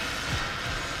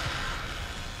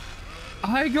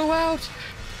 I go out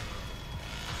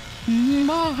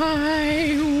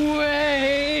my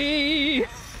way.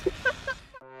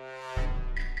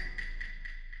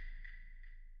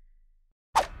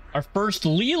 Our first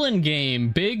Leland game.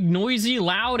 Big, noisy,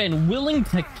 loud, and willing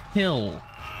to kill.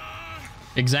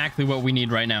 Exactly what we need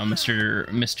right now, Mr.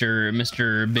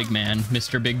 Big Man.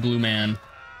 Mr. Big Blue Man.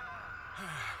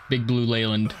 Big Blue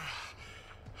Leyland.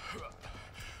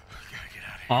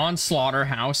 On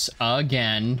Slaughterhouse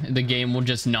again. The game will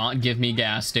just not give me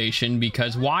gas station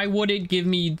because why would it give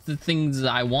me the things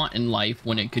I want in life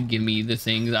when it could give me the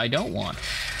things I don't want?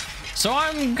 So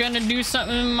I'm gonna do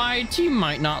something my team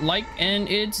might not like, and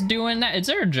it's doing that. Is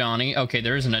there a Johnny? Okay,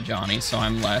 there isn't a Johnny, so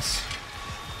I'm less.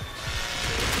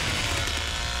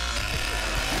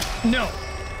 No.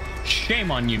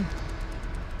 Shame on you.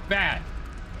 Bad.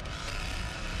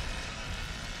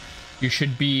 You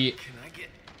should be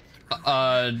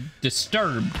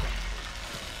disturbed.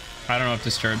 I don't know if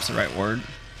disturbed's the right word.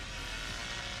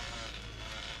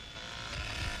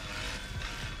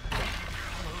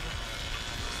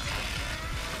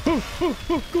 Go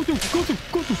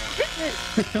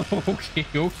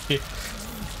through. Okay.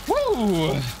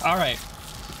 Woo! All right,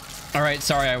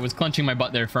 sorry, I was clenching my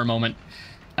butt there for a moment.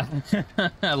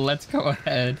 Let's go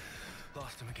ahead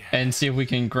and see if we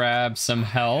can grab some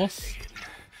health.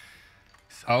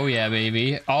 Oh yeah,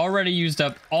 baby. Already used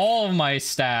up all of my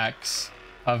stacks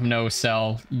of no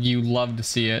cell. You love to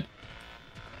see it.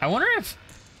 I wonder if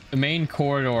the main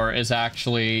corridor is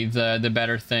actually the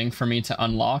better thing for me to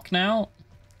unlock now.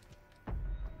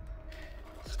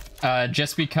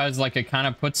 Just because like it kind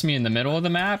of puts me in the middle of the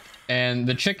map and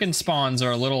the chicken spawns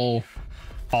are a little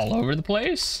all over the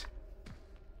place.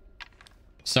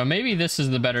 So maybe this is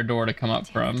the better door to come up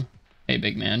from. Hey,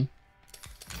 big man.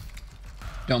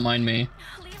 Don't mind me.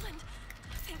 Leland,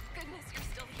 thank goodness you're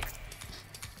still here.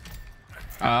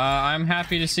 I'm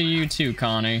happy to see you too,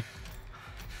 Connie.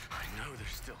 I know they're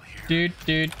still here.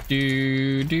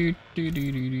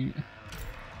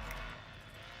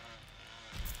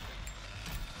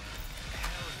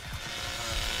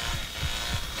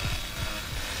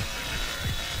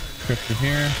 Go through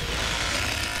here.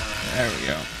 There we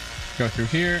go. Go through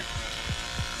here.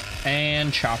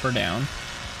 And chop her down.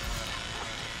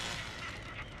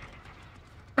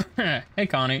 Hey,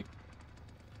 Connie.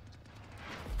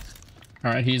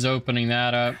 All right, he's opening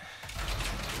that up.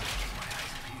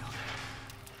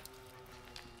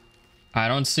 I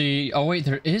don't see... Oh, wait,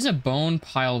 there is a bone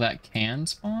pile that can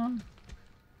spawn?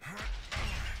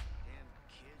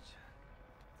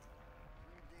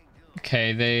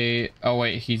 Okay, they... Oh,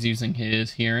 wait, he's using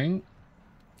his hearing.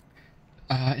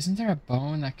 Isn't there a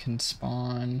bone that can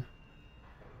spawn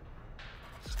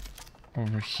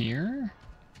over here?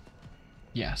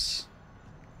 Yes.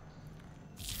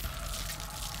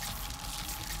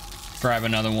 Grab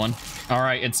another one. All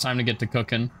right, it's time to get to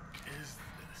cooking.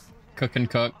 Cook and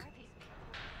cook.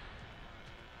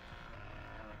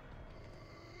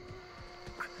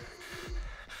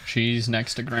 She's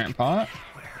next to Grandpa.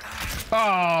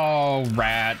 Oh,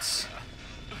 rats.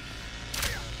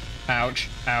 Ouch,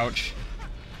 ouch.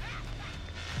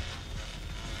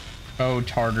 Oh,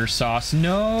 tartar sauce.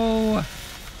 No!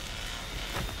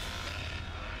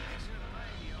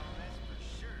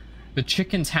 The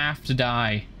chickens have to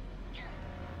die.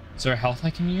 Is there a health I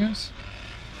can use?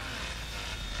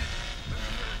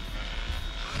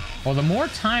 Well, the more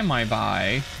time I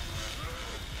buy...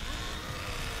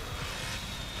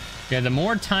 Yeah, the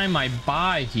more time I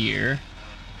buy here...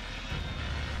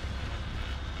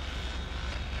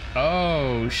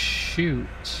 Oh, shoot.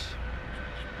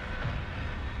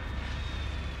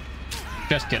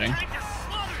 Just kidding.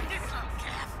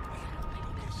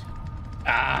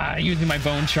 Ah, using my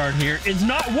bone shard here. It's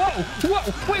not... Whoa!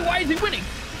 Whoa! Wait, why is he winning?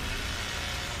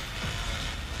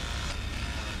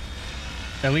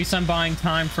 At least I'm buying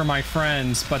time for my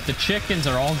friends, but the chickens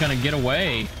are all gonna get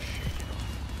away.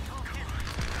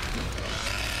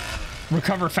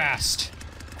 Recover fast.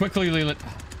 Quickly, Leland.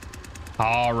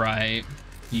 All right.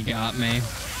 You got me.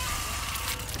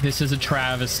 This is a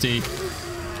travesty.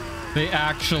 They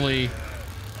actually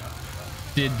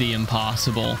did the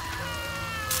impossible.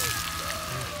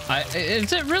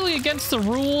 Is it really against the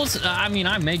rules? I mean,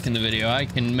 I'm making the video. I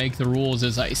can make the rules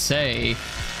as I say.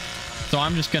 So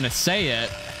I'm just gonna say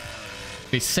it.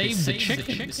 They saved the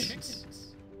chickens.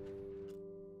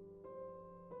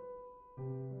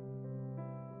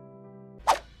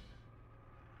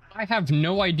 I have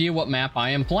no idea what map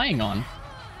I am playing on.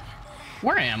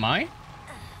 Where am I?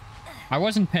 I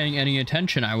wasn't paying any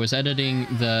attention. I was editing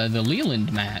the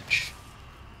Leland match.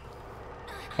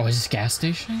 Oh, is this gas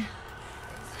station?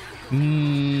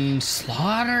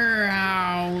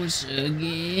 Slaughterhouse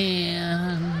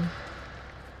again.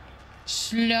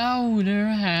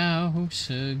 Slaughterhouse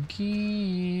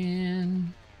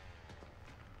again.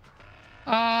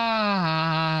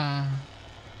 Ah.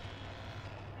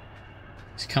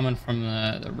 It's coming from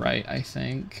the right, I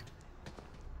think.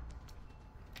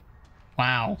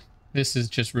 Wow. This is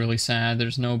just really sad.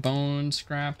 There's no bone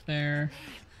scrap there.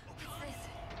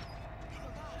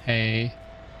 Hey.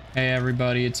 Hey,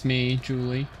 everybody. It's me,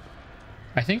 Julie.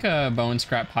 I think a bone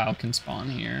scrap pile can spawn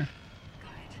here.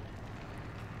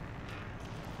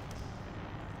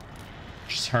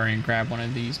 Just hurry and grab one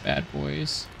of these bad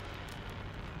boys.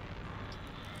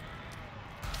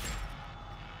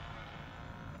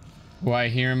 Oh, I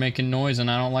hear him making noise and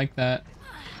I don't like that.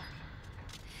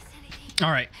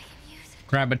 All right.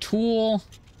 Grab a tool.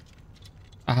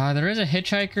 There is a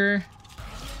hitchhiker.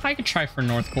 I could try for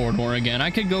North Corridor again. I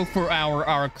could go for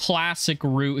our classic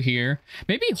route here.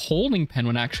 Maybe holding pen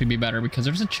would actually be better because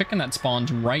there's a chicken that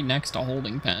spawns right next to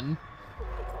holding pen.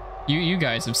 You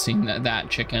guys have seen that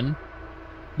chicken.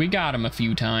 We got him a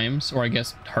few times, or I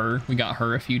guess her. We got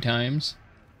her a few times.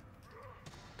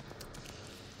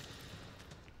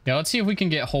 Yeah, let's see if we can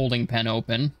get holding pen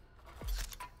open.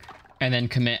 And then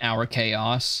commit our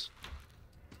chaos.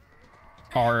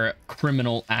 Our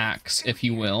criminal acts, if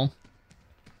you will.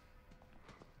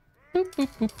 Boop. boop,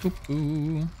 boop, boop,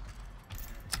 boop.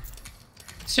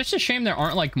 It's just a shame there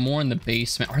aren't like more in the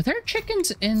basement. Are there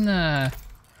chickens in the...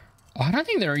 Oh, I don't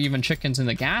think there are even chickens in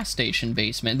the gas station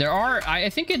basement. There are. I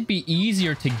think it'd be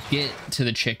easier to get to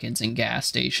the chickens in gas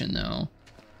station though.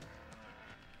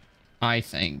 I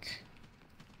think.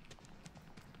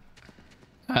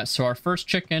 So our first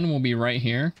chicken will be right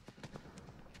here.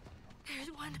 There's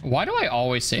one. Why do I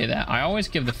always say that? I always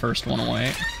give the first one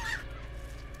away.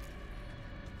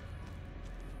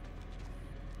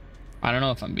 I don't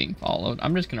know if I'm being followed.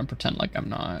 I'm just gonna pretend like I'm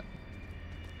not.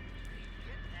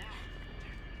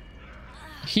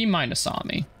 He might have saw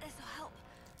me. This'll help.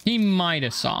 He might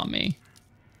have saw me.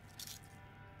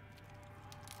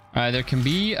 There can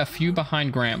be a few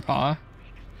behind Grandpa.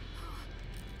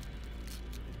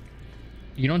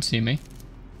 You don't see me.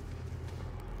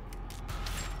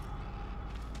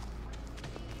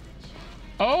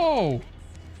 Oh!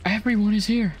 Everyone is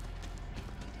here.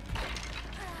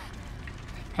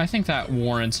 I think that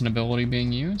warrants an ability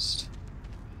being used.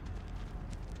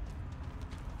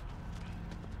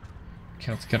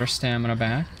 Okay, let's get our stamina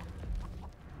back.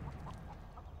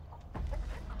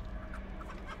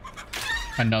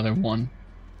 Another one.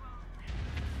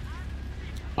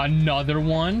 Another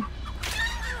one?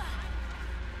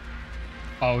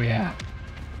 Oh, yeah.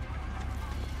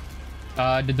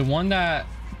 Did the one that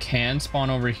can spawn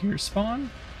over here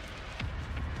spawn?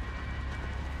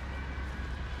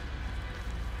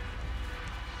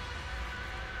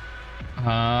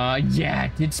 Yeah,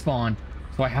 it did spawn.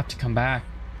 So I have to come back.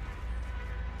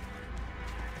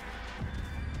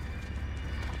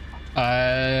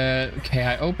 Okay,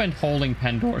 I opened holding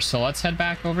pen door, so let's head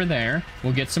back over there.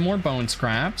 We'll get some more bone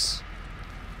scraps.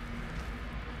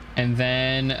 And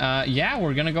then, yeah,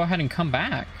 we're gonna go ahead and come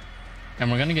back. And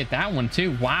we're gonna get that one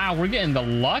too. Wow, we're getting the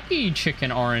lucky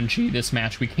chicken RNG this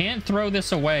match. We can't throw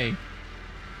this away.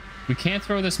 We can't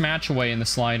throw this match away in the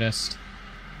slightest.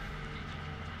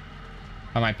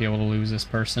 I might be able to lose this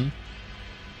person.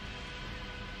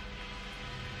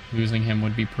 Losing him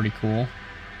would be pretty cool.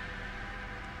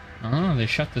 Oh, they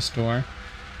shut this door.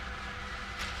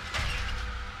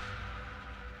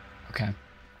 Okay.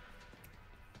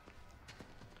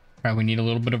 Alright, we need a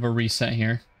little bit of a reset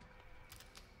here.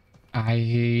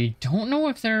 I don't know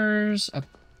if there's a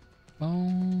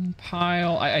bone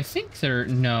pile. I think there...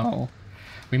 No.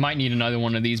 We might need another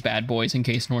one of these bad boys in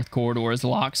case North Corridor is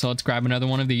locked. So let's grab another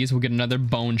one of these. We'll get another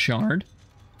bone shard.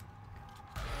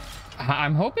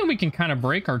 I'm hoping we can kind of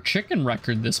break our chicken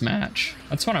record this match.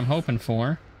 That's what I'm hoping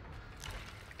for.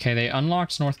 Okay, they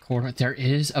unlocked North Corridor. There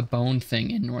is a bone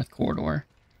thing in North Corridor.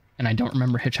 And I don't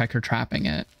remember Hitchhiker trapping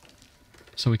it.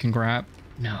 So we can grab...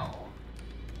 No.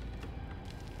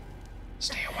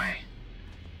 Stay away.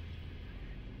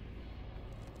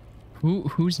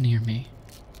 Who's near me?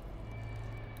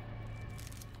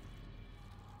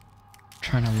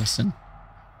 Trying to listen.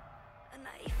 A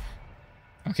knife.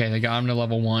 Okay, they got him to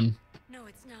level 1. No,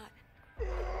 it's not.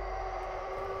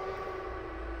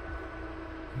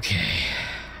 Okay.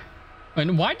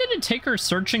 And why did it take her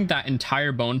searching that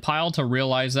entire bone pile to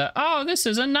realize that, oh, this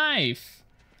is a knife?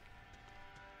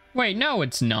 Wait, no,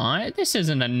 it's not. This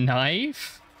isn't a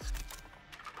knife.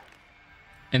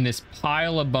 And this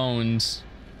pile of bones.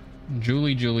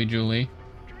 Julie.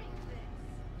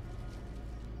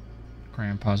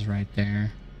 Grandpa's right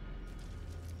there.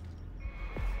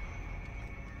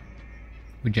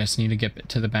 We just need to get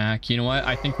to the back. You know what?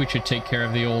 I think we should take care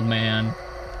of the old man.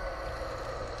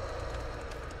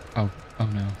 Oh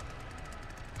no.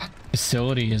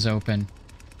 Facility is open.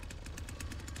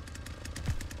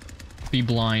 Be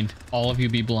blind. All of you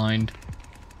be blind.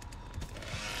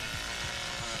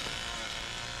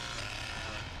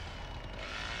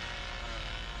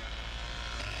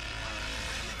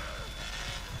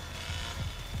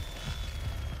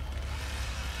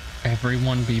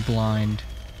 Everyone be blind.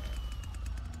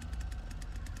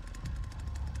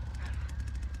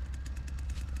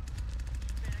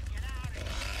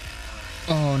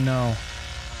 Oh no.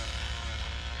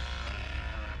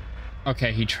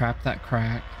 Okay, he trapped that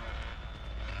crack.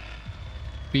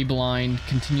 Be blind.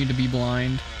 Continue to be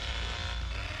blind.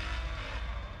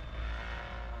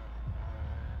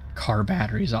 Car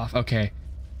battery's off. Okay.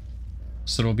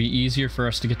 So it'll be easier for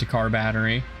us to get to car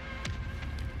battery.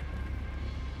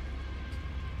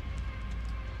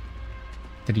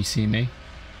 Did he see me?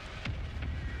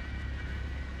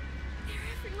 They're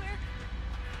everywhere.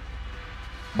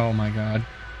 Oh my god.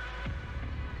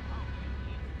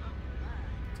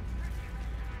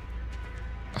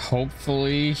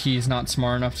 Hopefully he's not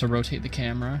smart enough to rotate the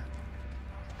camera.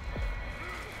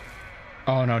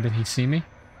 Oh no, did he see me?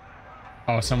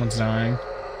 Oh, someone's dying.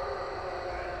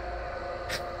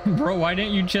 Bro, why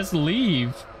didn't you just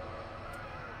leave?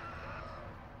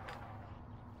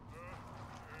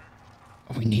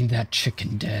 We need that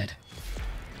chicken dead.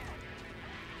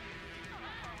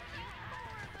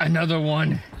 Another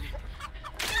one.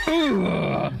 Ooh.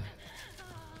 All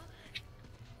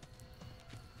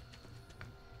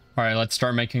right, let's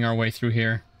start making our way through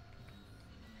here.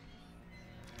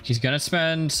 He's gonna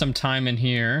spend some time in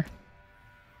here.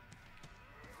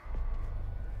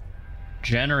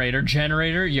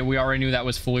 Generator. Yeah, we already knew that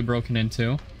was fully broken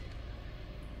into.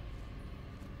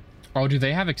 Oh, do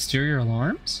they have exterior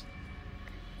alarms?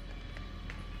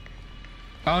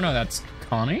 Oh no, that's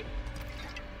Connie.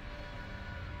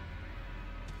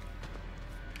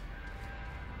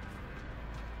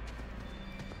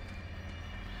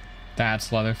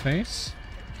 That's Leatherface.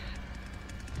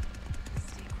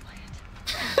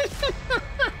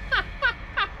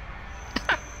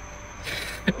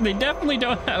 They definitely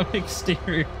don't have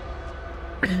exterior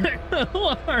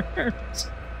alarms.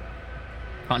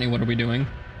 Connie, what are we doing?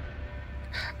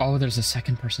 Oh, there's a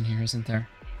second person here, isn't there?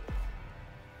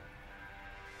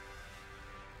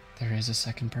 There is a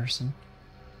second person.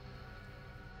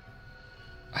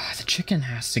 Ah, the chicken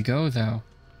has to go, though.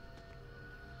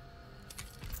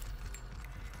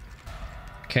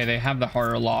 Okay, they have the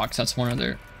harder locks. That's one of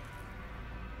their...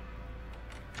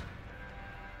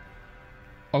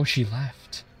 Oh, she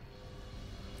left.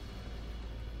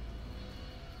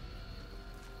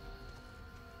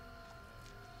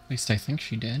 At least I think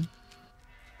she did.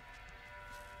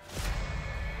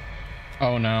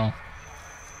 Oh, no.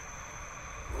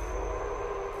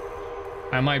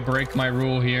 I might break my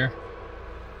rule here.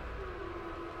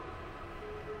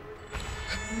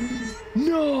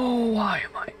 No! Why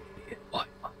am I an idiot? Why am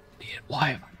I an idiot? Why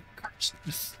am I cursed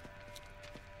with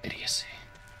idiocy?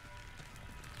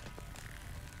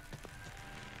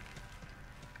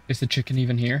 Is the chicken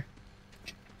even here?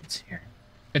 It's here.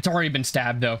 It's already been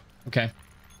stabbed, though. Okay.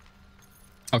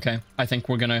 Okay. I think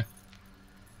we're gonna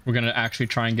actually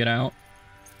try and get out.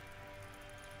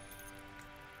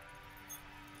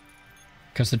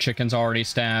 Because the chicken's already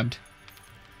stabbed.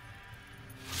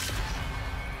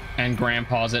 And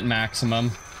Grandpa's at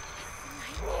maximum.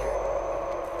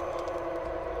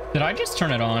 Did I just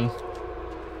turn it on?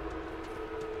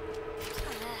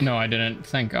 No, I didn't.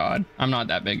 Thank God. I'm not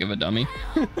that big of a dummy.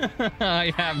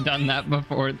 I have done that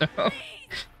before, though.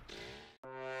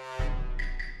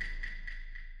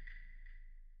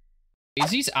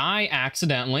 Daisies, I used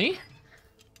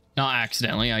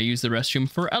the restroom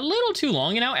for a little too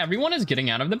long, and now everyone is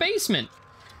getting out of the basement.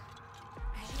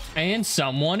 And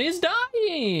someone is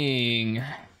dying.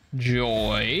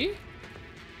 Joy.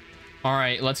 All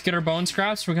right, let's get our bone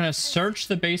scraps. We're gonna search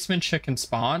the basement chicken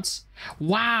spots.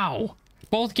 Wow.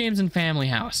 Both games in Family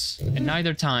House, and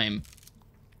neither time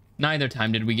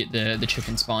did we get the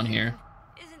chicken spawn here.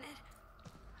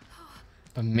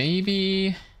 But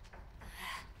maybe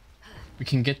we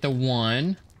can get the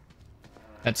one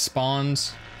that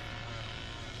spawns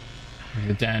near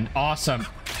the den. Awesome.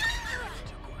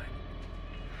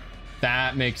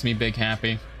 That makes me big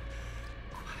happy.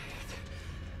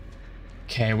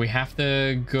 Okay, we have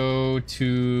to go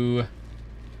to...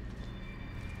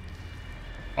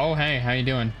 Oh, hey, how you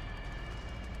doing?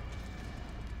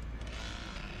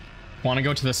 Want to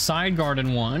go to the side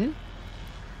garden one,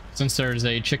 since there's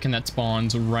a chicken that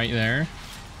spawns right there.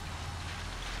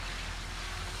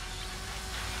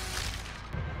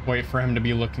 Wait for him to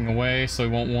be looking away so he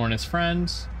won't warn his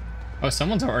friends. Oh,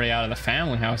 someone's already out of the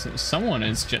family house. Someone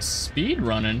is just speed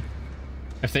running.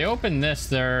 If they open this,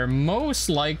 they're most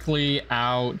likely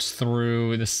out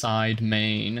through the side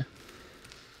main.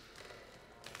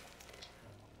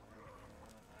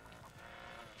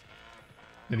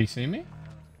 Did he see me?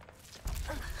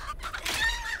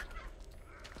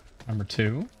 Number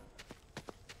 2.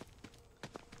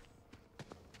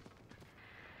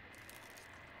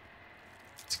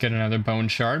 Let's get another bone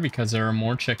shard because there are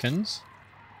more chickens.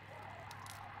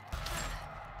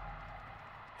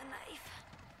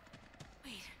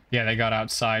 Yeah, they got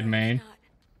outside main.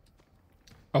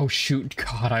 Oh shoot,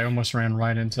 God, I almost ran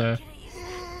right into...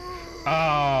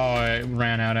 Oh, it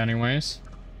ran out anyways.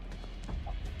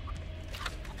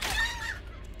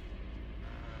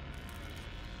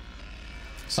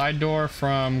 Side door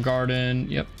from garden,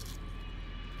 yep.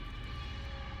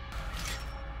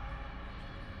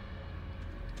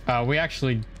 We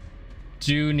actually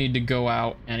do need to go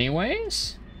out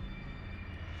anyways.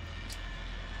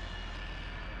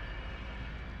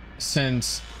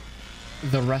 Since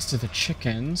the rest of the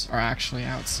chickens are actually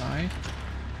outside.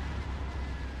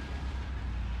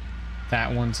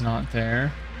 That one's not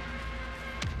there.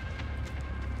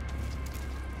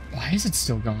 Why is it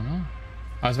still going on?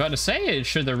 I was about to say,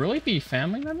 should there really be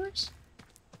family members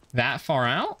that far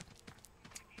out?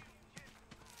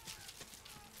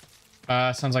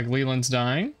 Sounds like Leland's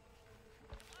dying.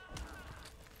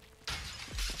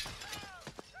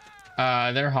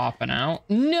 They're hopping out.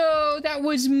 No, that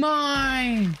was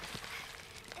mine.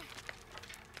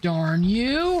 Darn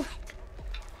you.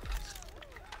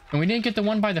 And we didn't get the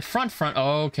one by the front.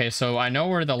 Oh, okay, so I know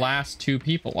where the last two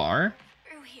people are.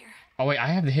 Through here. Oh, wait, I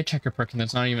have the hit checker perk, and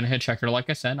that's not even a hit checker. Like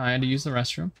I said, I had to use the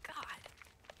restroom. God.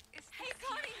 Hey,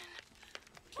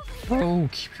 Connie. Oh,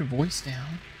 keep your voice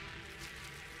down.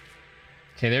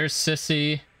 Okay, there's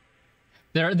Sissy.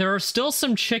 There are still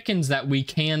some chickens that we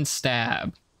can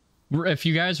stab. If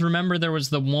you guys remember, there was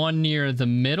the one near the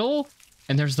middle,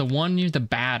 and there's the one near the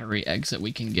battery exit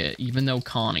we can get, even though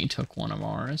Connie took one of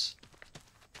ours.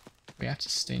 We have to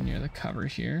stay near the cover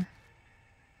here.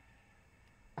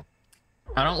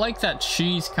 I don't like that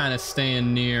she's kind of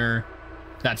staying near,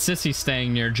 that Sissy's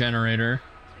staying near generator.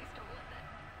 Please don't let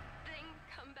that thing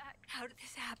come back. How did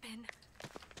this happen?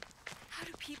 How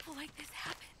do people like this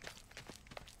happen?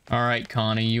 All right,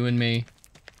 Connie, you and me.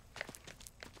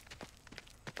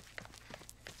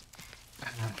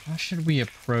 How should we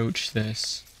approach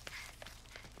this?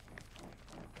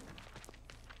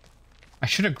 I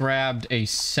should have grabbed a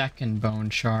second bone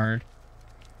shard.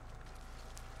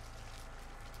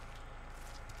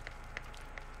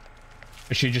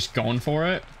 Is she just going for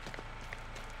it?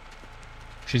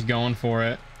 She's going for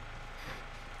it.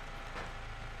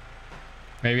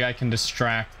 Maybe I can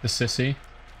distract the sissy.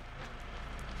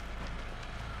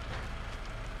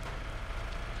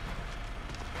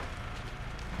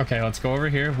 Okay, let's go over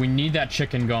here. We need that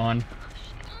chicken gone.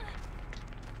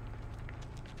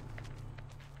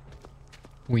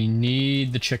 We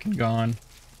need the chicken gone.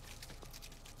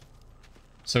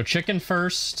 So chicken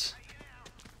first.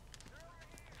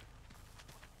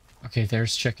 Okay,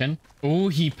 there's chicken. Oh,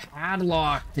 he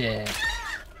padlocked it.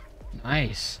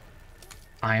 Nice.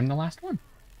 I am the last one.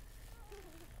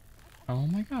 Oh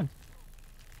my god.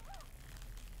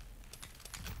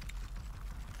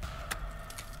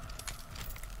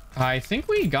 I think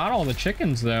we got all the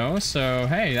chickens though, so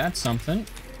hey, that's something.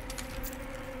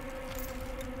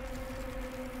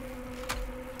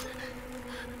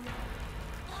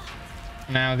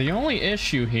 Now the only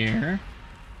issue here,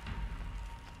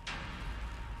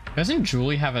 doesn't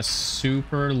Julie have a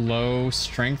super low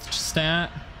strength stat?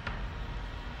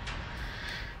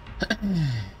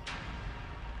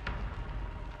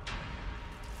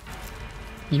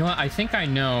 You know what, I think I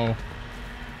know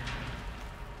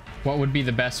what would be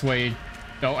the best way.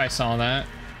 Oh, I saw that.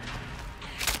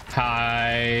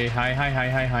 Hi. Hi, hi, hi,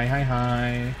 hi, hi, hi,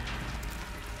 hi.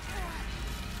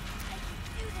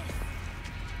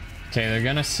 Okay, they're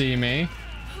gonna see me.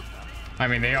 I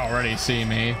mean, they already see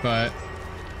me, but...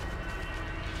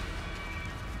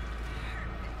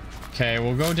 Okay,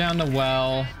 we'll go down the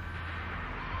well.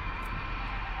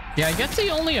 Yeah, I guess the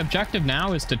only objective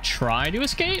now is to try to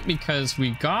escape because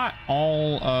we got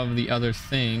all of the other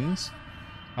things.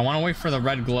 I want to wait for the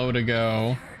red glow to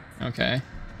go. Okay.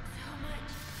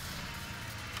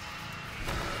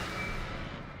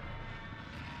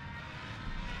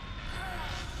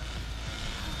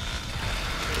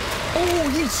 Oh,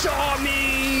 he saw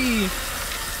me!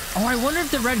 Oh, I wonder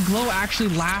if the red glow actually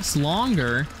lasts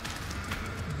longer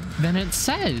than it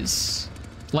says.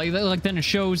 Like then it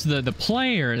shows the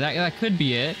player. That could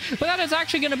be it. But that is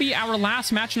actually going to be our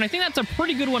last match, and I think that's a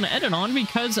pretty good one to edit on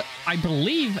because I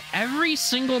believe every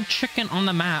single chicken on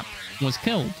the map was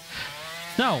killed.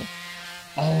 So,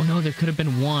 oh no, there could have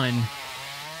been one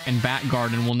in Bat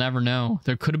Garden. We'll never know.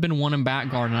 There could have been one in Bat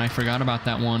Garden. I forgot about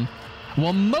that one.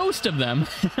 Well, most of them,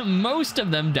 most of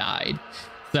them died.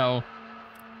 So,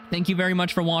 thank you very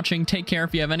much for watching. Take care.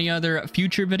 If you have any other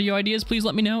future video ideas, please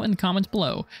let me know in the comments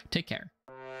below. Take care.